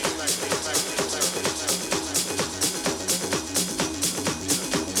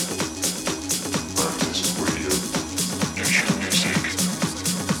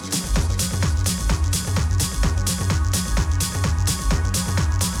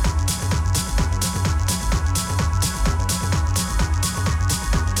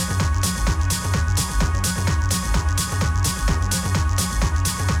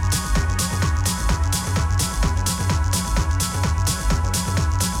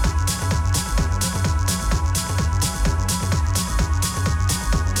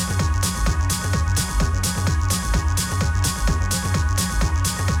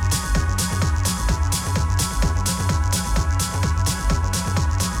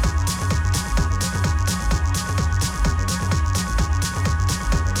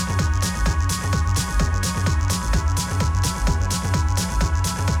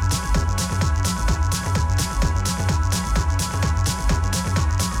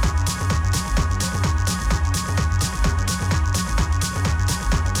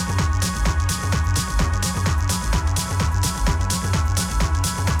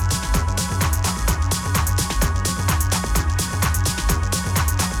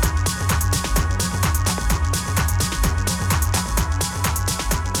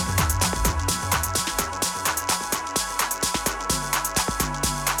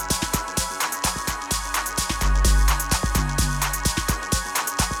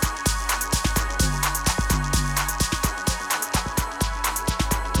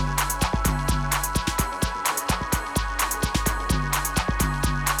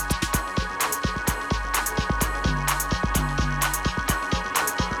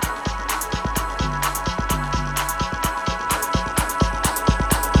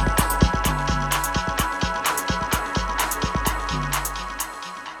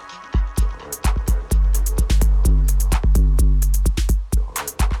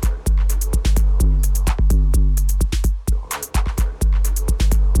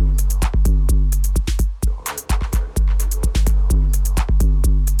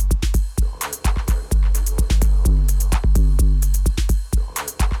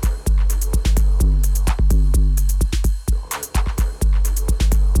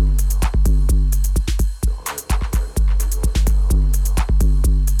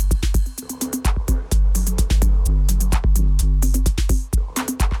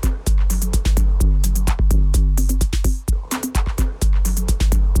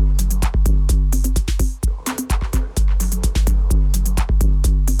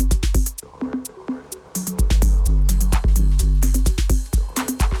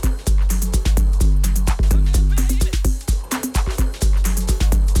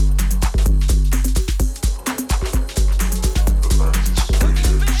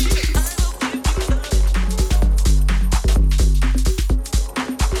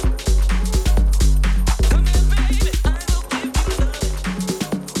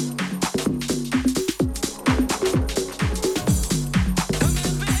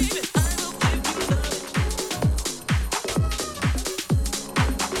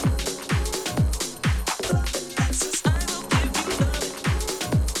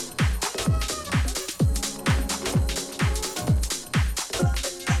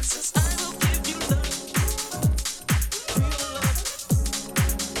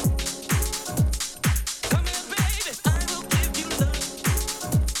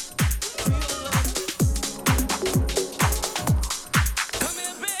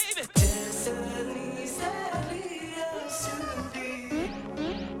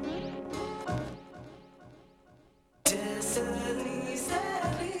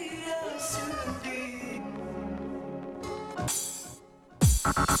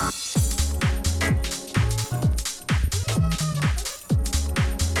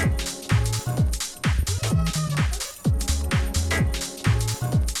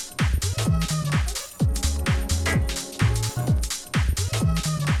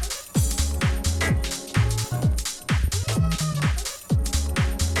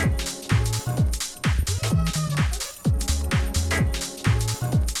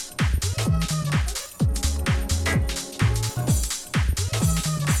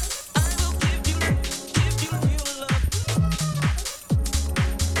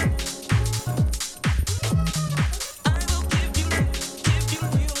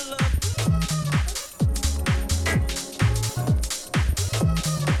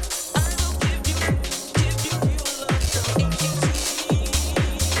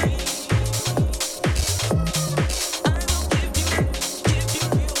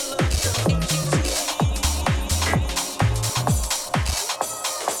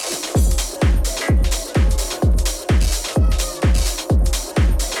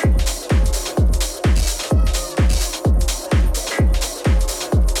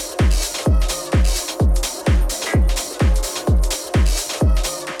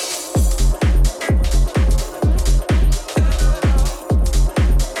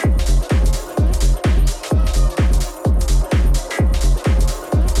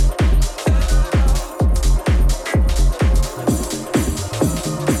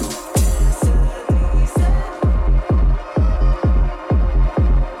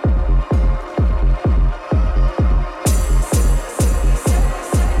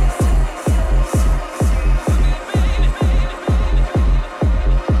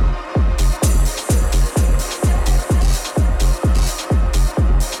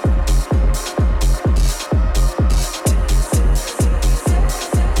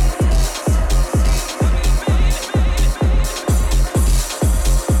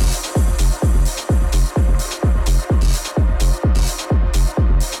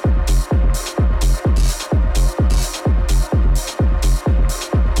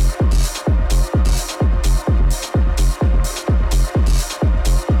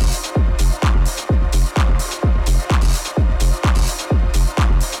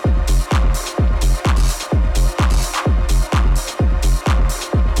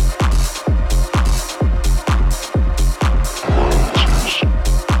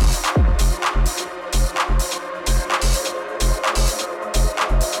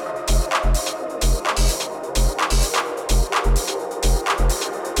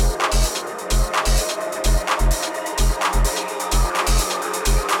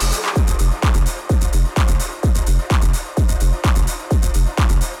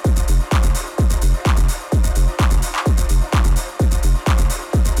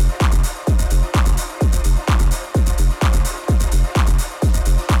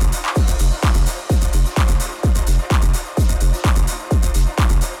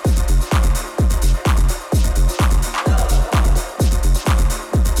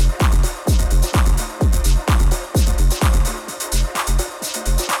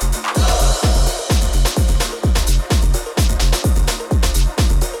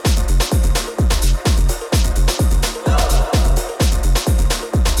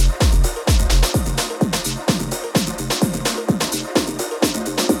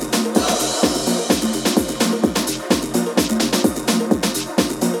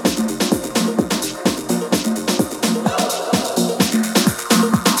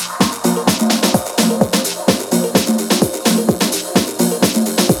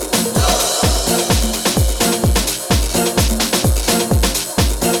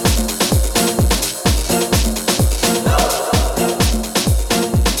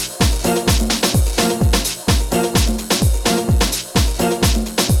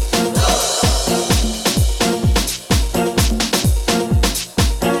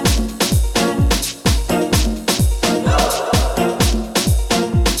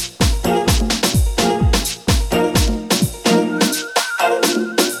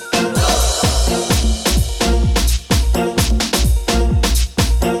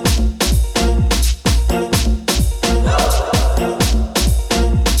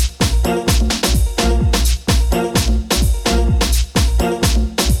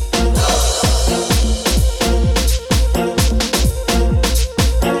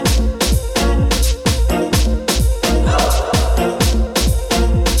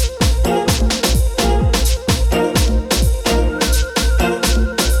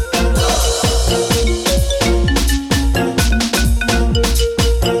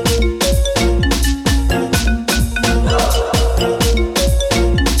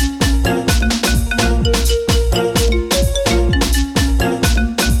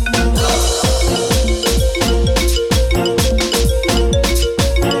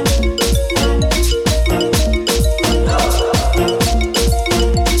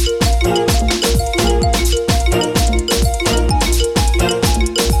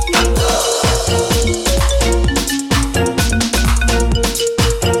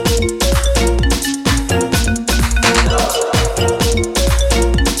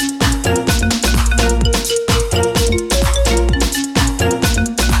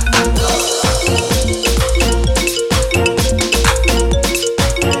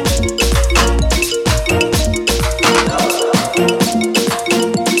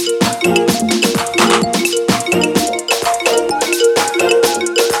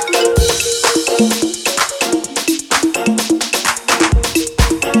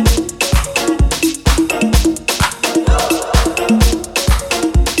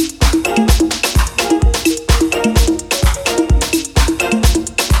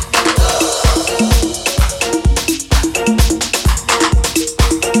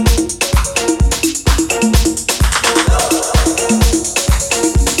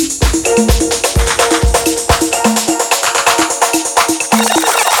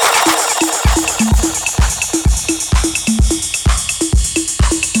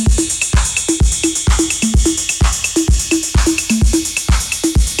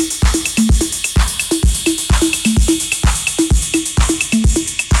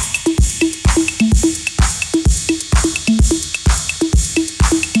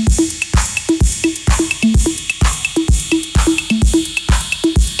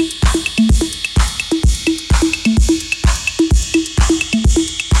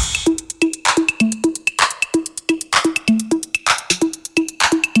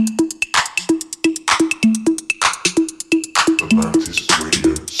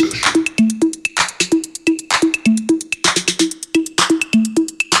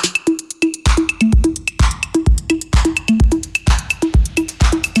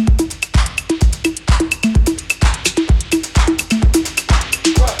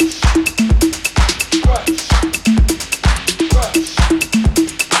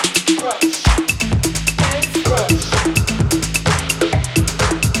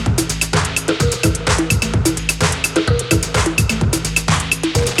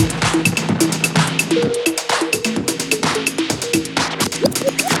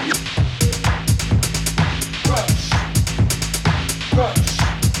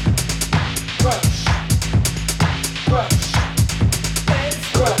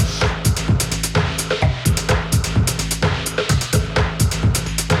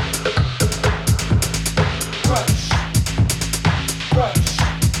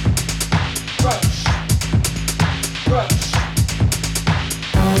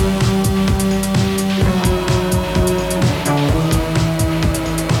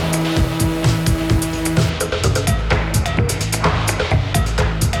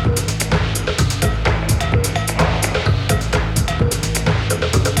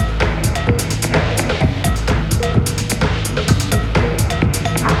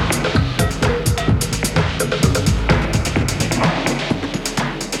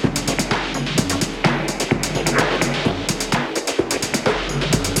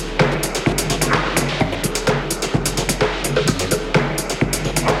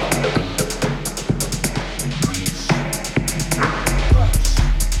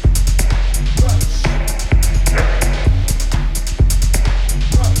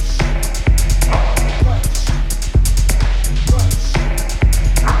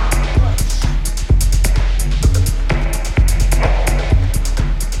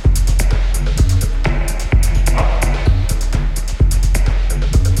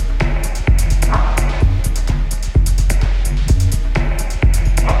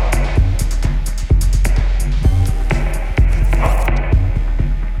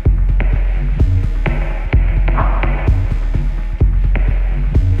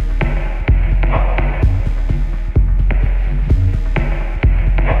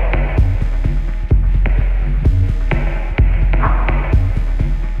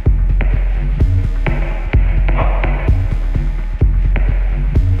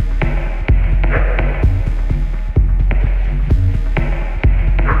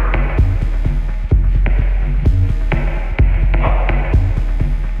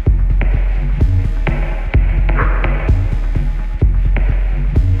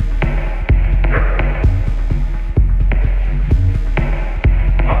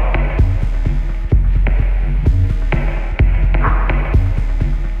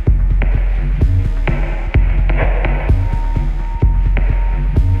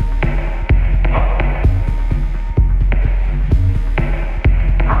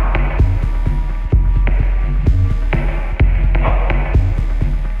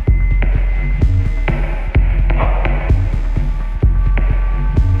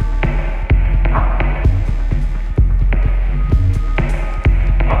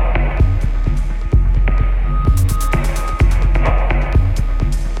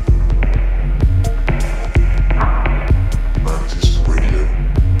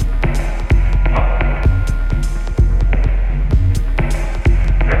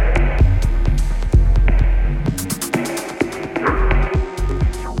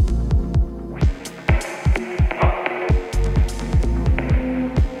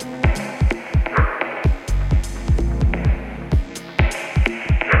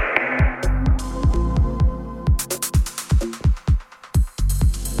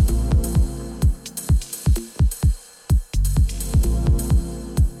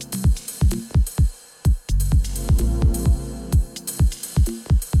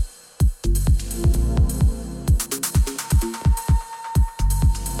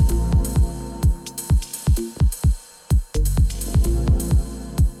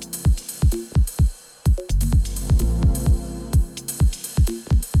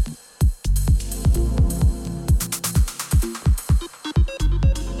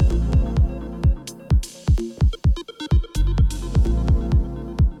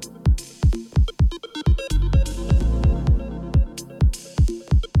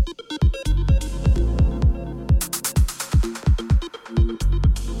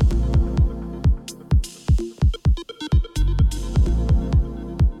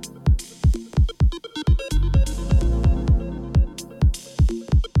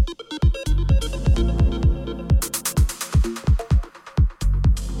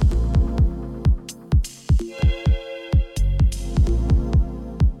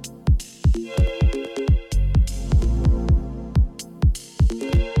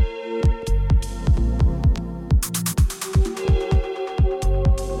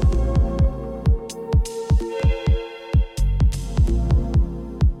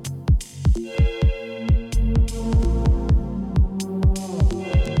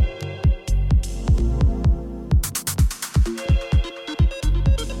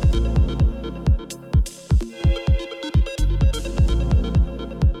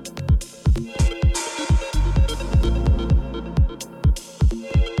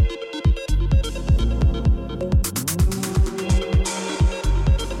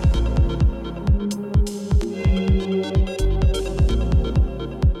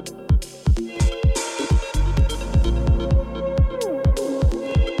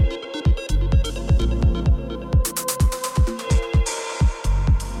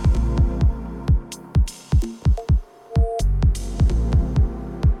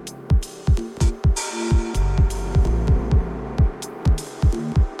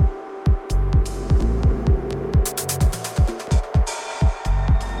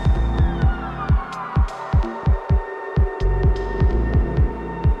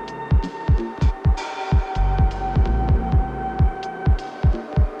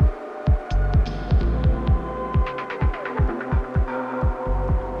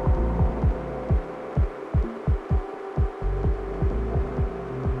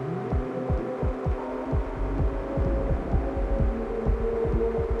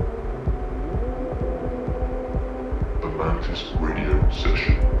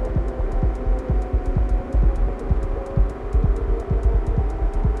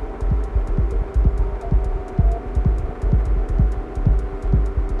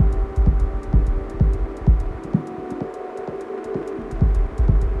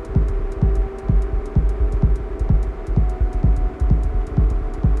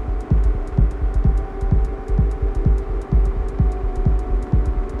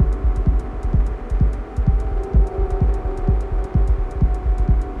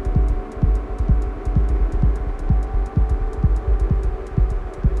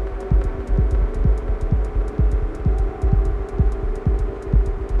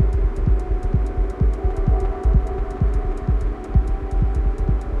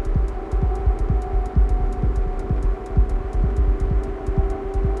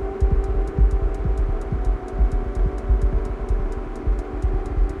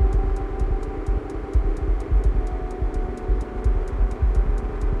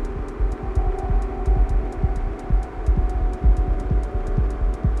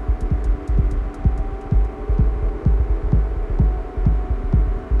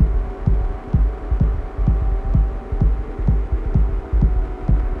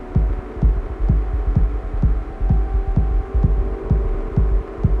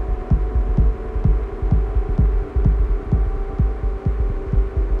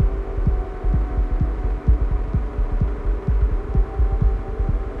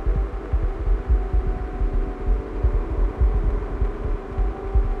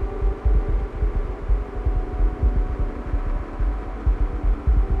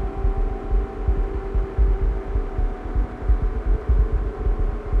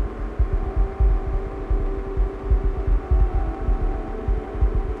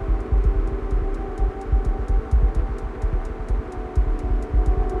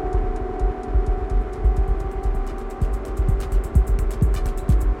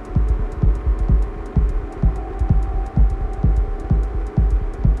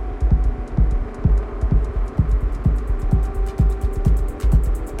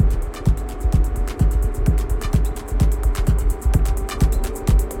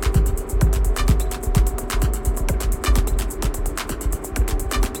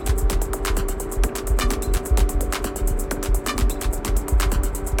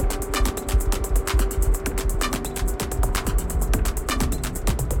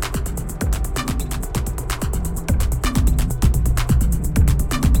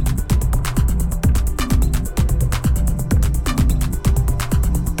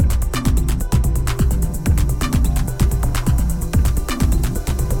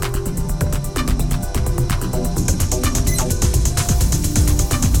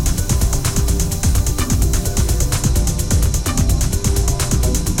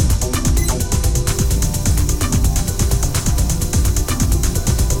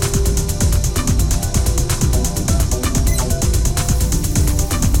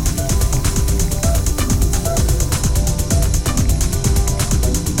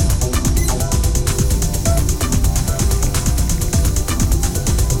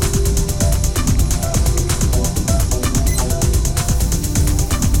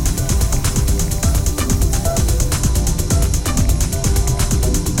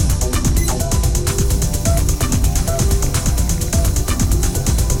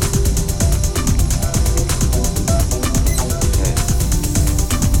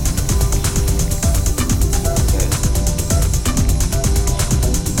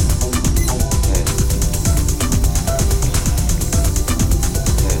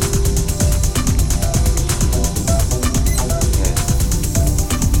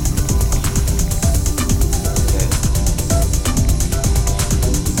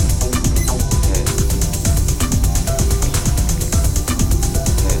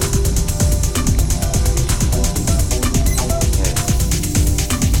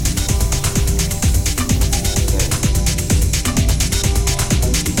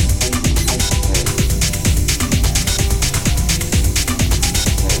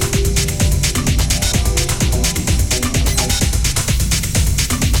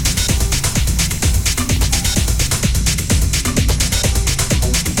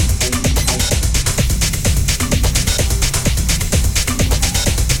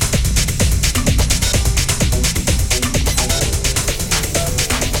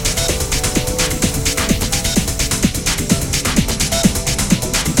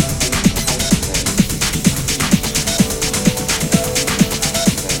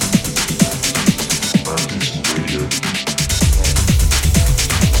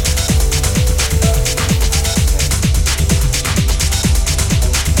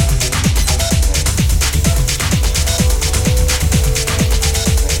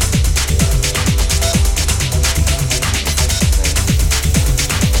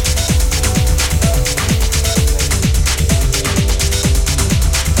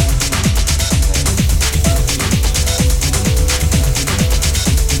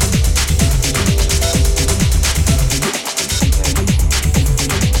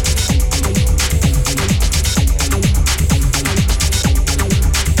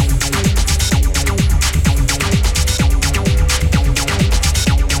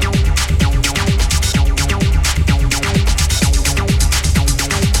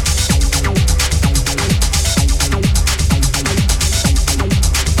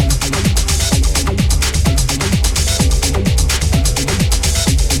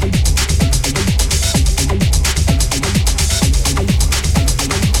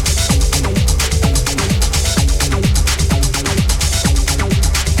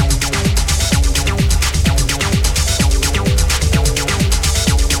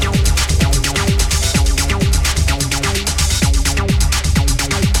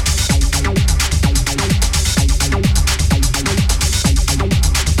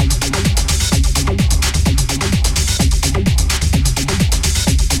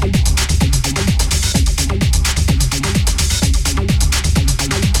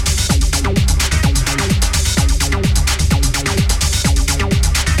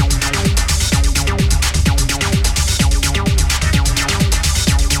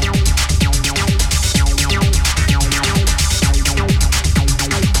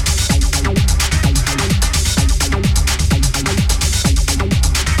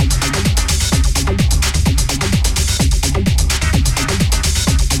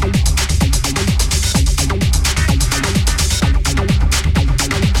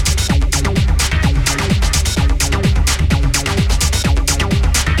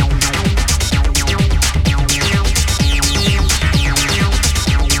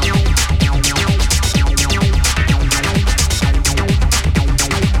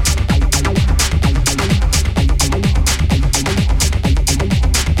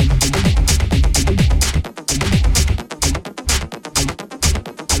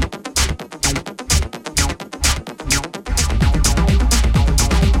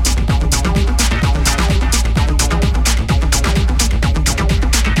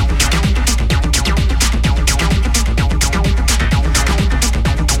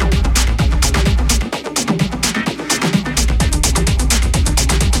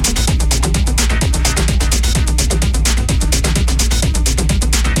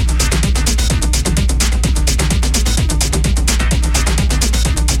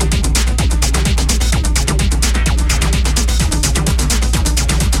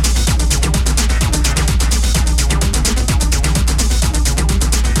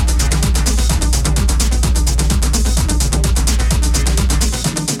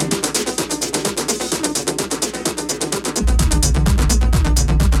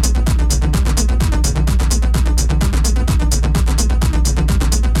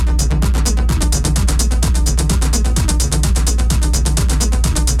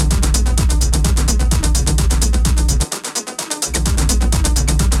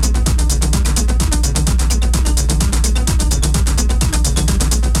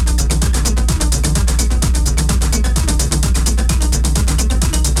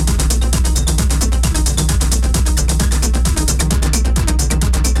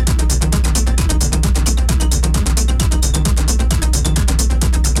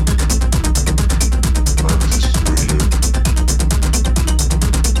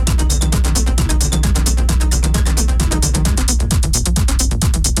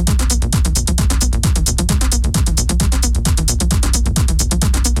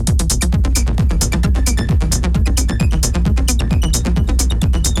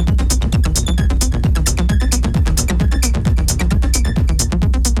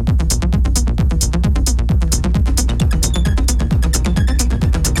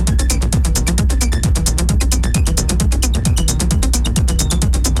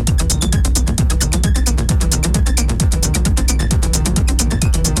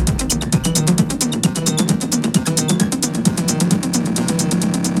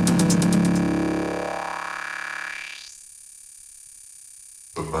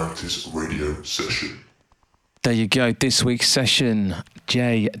 Mantis radio session. There you go, this week's session.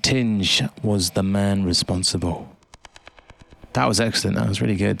 J.Tijn was the man responsible. That was excellent, that was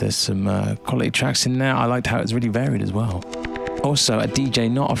really good. There's some quality tracks in there. I liked how it's really varied as well. Also, a DJ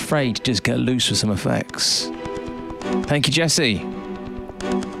not afraid to just get loose with some effects. Thank you, Jesse.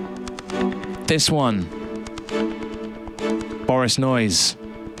 This one, Boris Noise.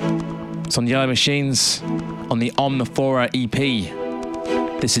 It's on Yellow Machines on the Omnifora EP.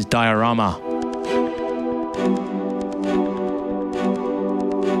 This is Diorama.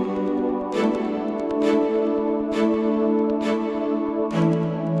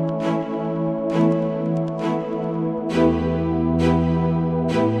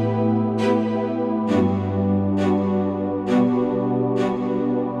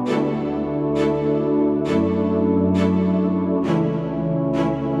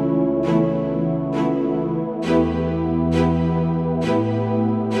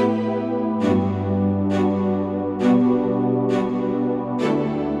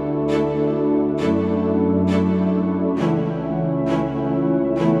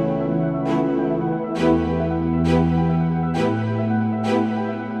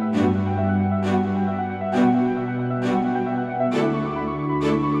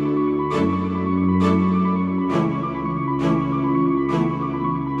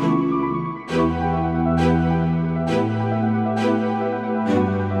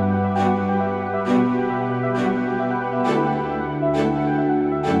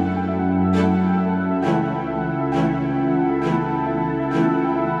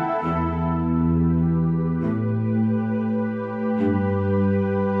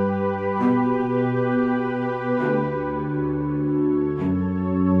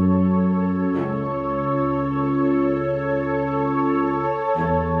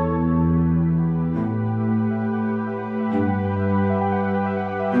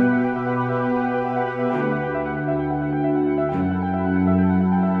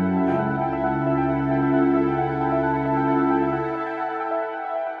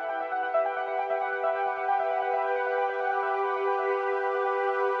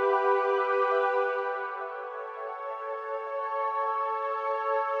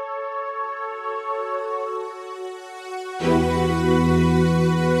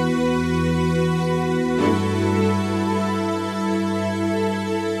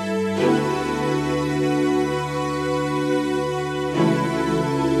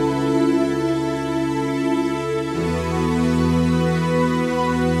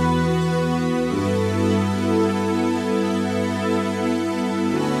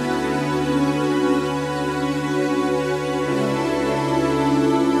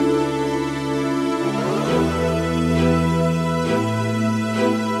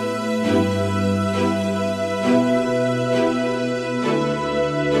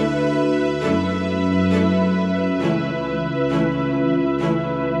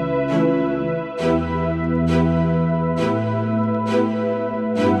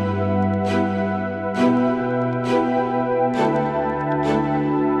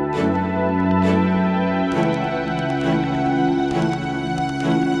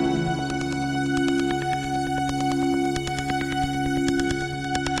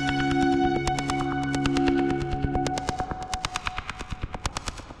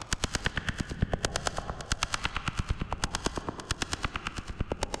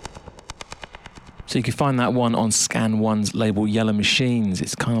 So you can find that one on Scan One's label Yellow Machines.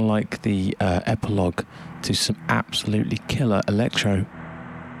 It's kind of like the epilogue to some absolutely killer electro.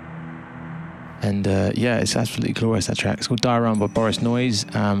 And yeah, it's absolutely glorious, that track. It's called Diorama by Boris Noise,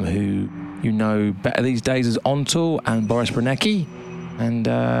 who you know better these days as Ontool and Boris Brunecki. And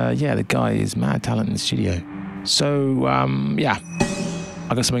yeah, the guy is mad talent in the studio. So yeah,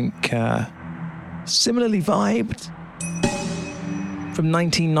 I got something similarly vibed. From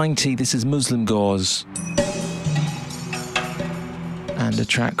 1990, this is Muslim Gauze. And a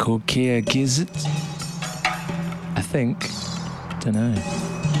track called Kia Gizit. I think. Don't know.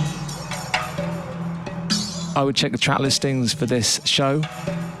 I would check the track listings for this show,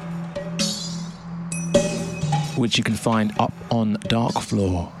 which you can find up on Dark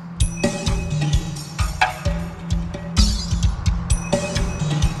Floor.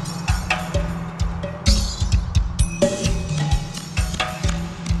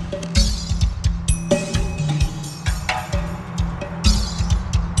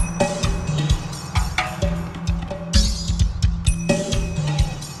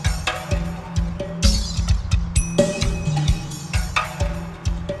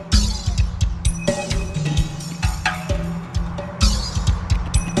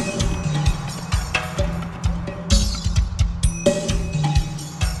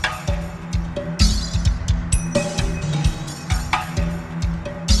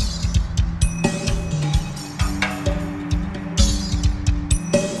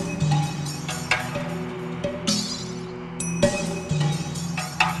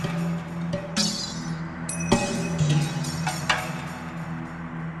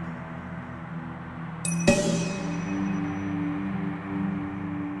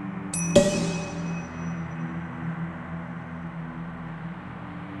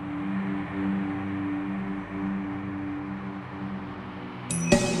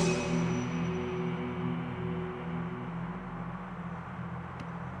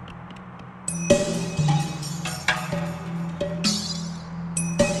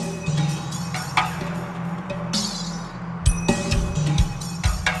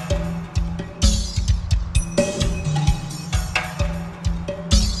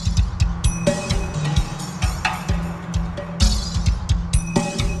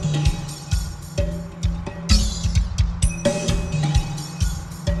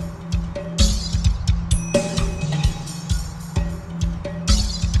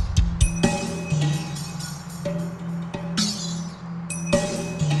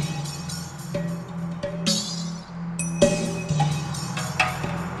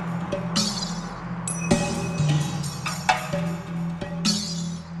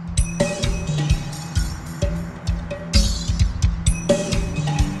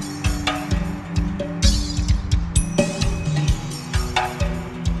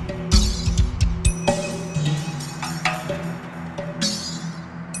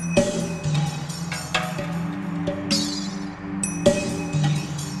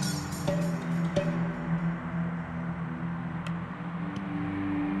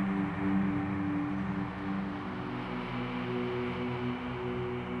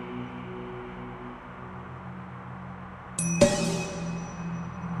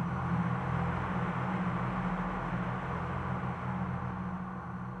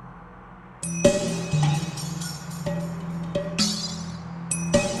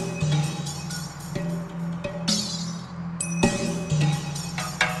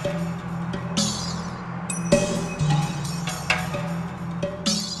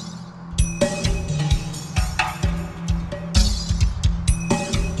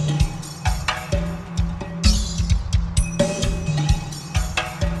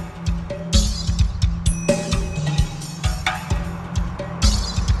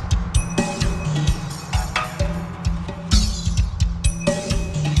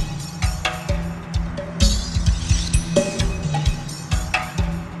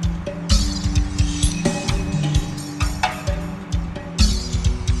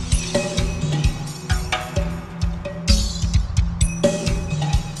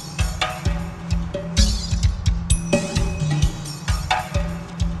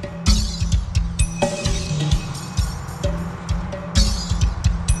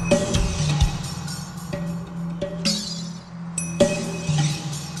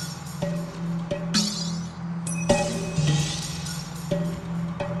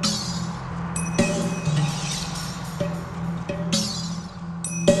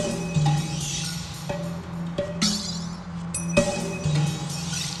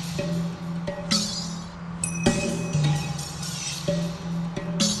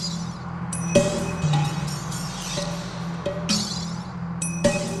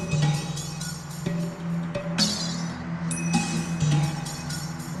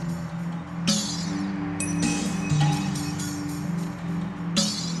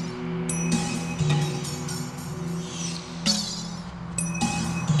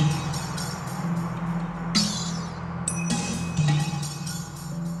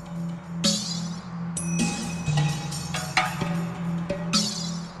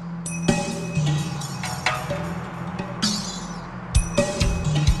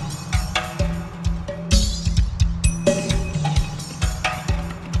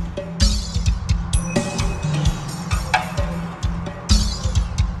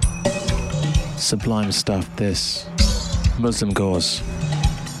 sublime stuff, this. Muslim Gauze.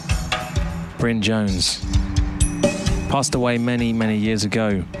 Bryn Jones. Passed away many, many years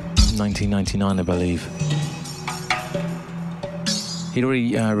ago. 1999, I believe. He'd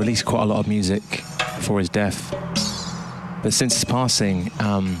already released quite a lot of music before his death. But since his passing,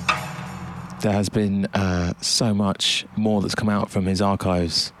 there has been so much more that's come out from his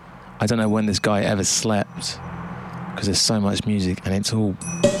archives. I don't know when this guy ever slept, because there's so much music, and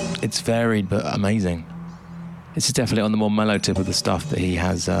it's varied but amazing. This is definitely on the more mellow tip of the stuff that he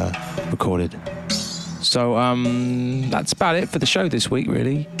has recorded. So that's about it for the show this week,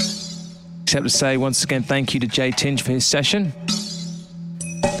 really. Except to say once again thank you to J.Tijn for his session.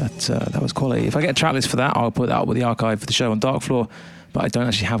 That was quality. If I get a track list for that, I'll put that up with the archive for the show on Dark Floor, but I don't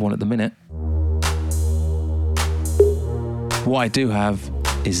actually have one at the minute. What I do have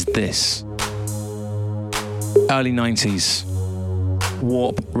is this. Early 90s,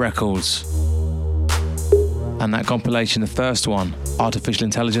 Warp Records. And that compilation, the first one, Artificial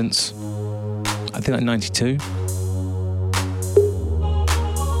Intelligence, I think like 92.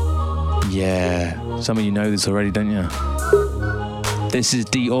 Yeah, some of you know this already, don't you? This is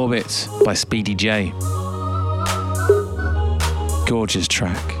De-Orbit by Speedy J. Gorgeous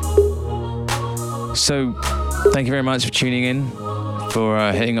track. So, thank you very much for tuning in, for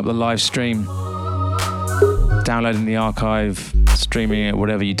hitting up the live stream, downloading the archive, streaming it,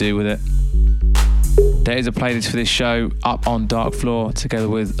 whatever you do with it. There is a playlist for this show up on Dark Floor, together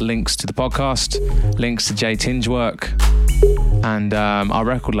with links to the podcast, links to J.Tijn's work, and our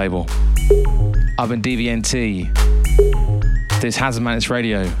record label. I've been DVNT. This has Mantis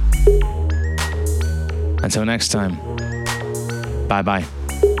Radio. Until next time, bye-bye.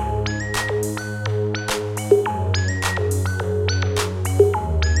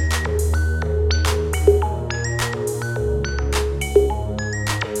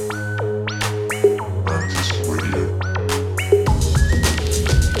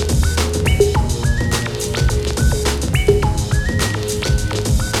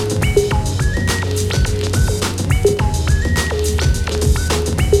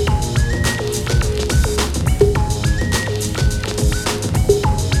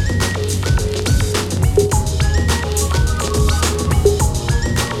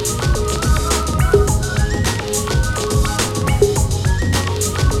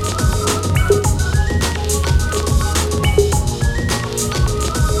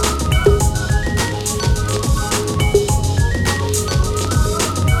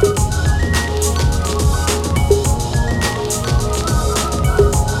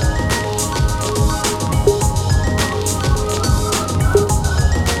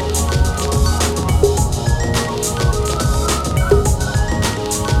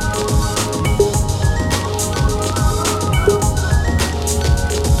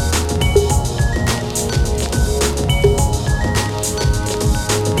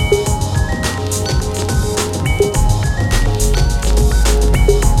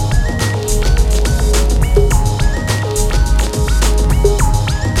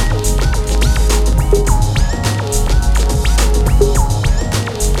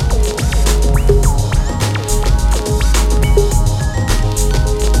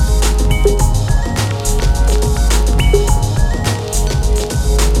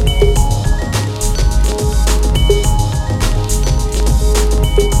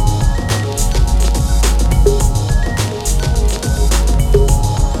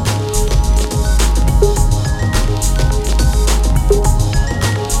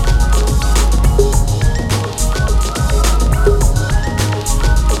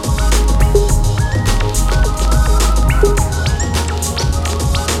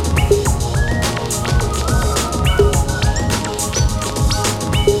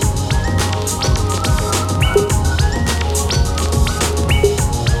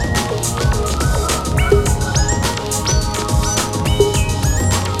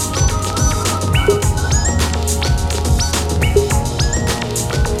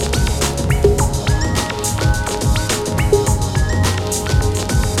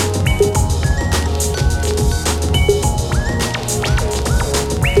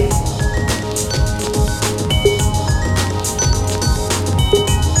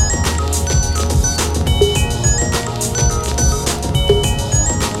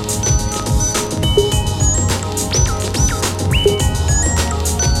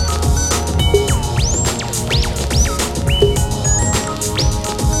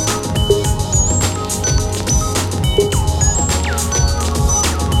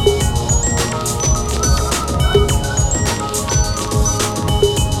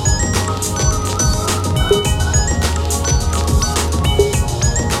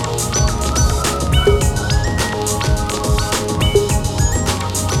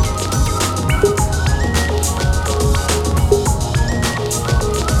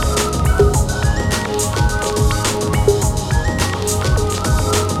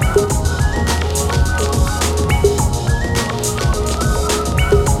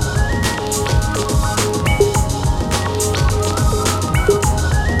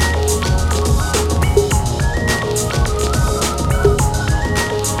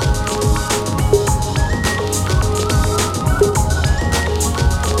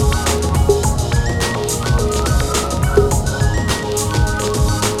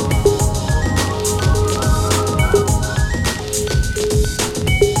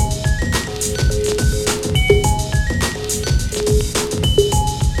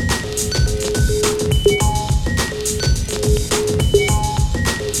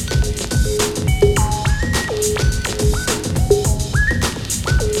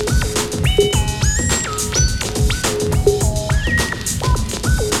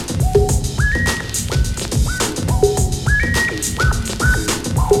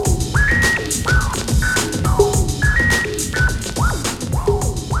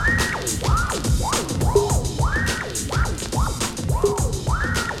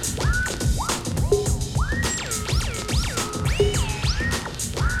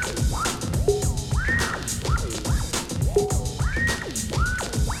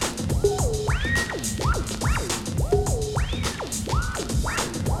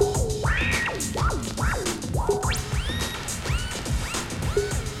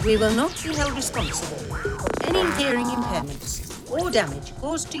 We will not be held responsible for any hearing impairments or damage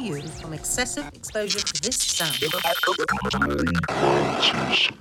caused to you from excessive exposure to this sound.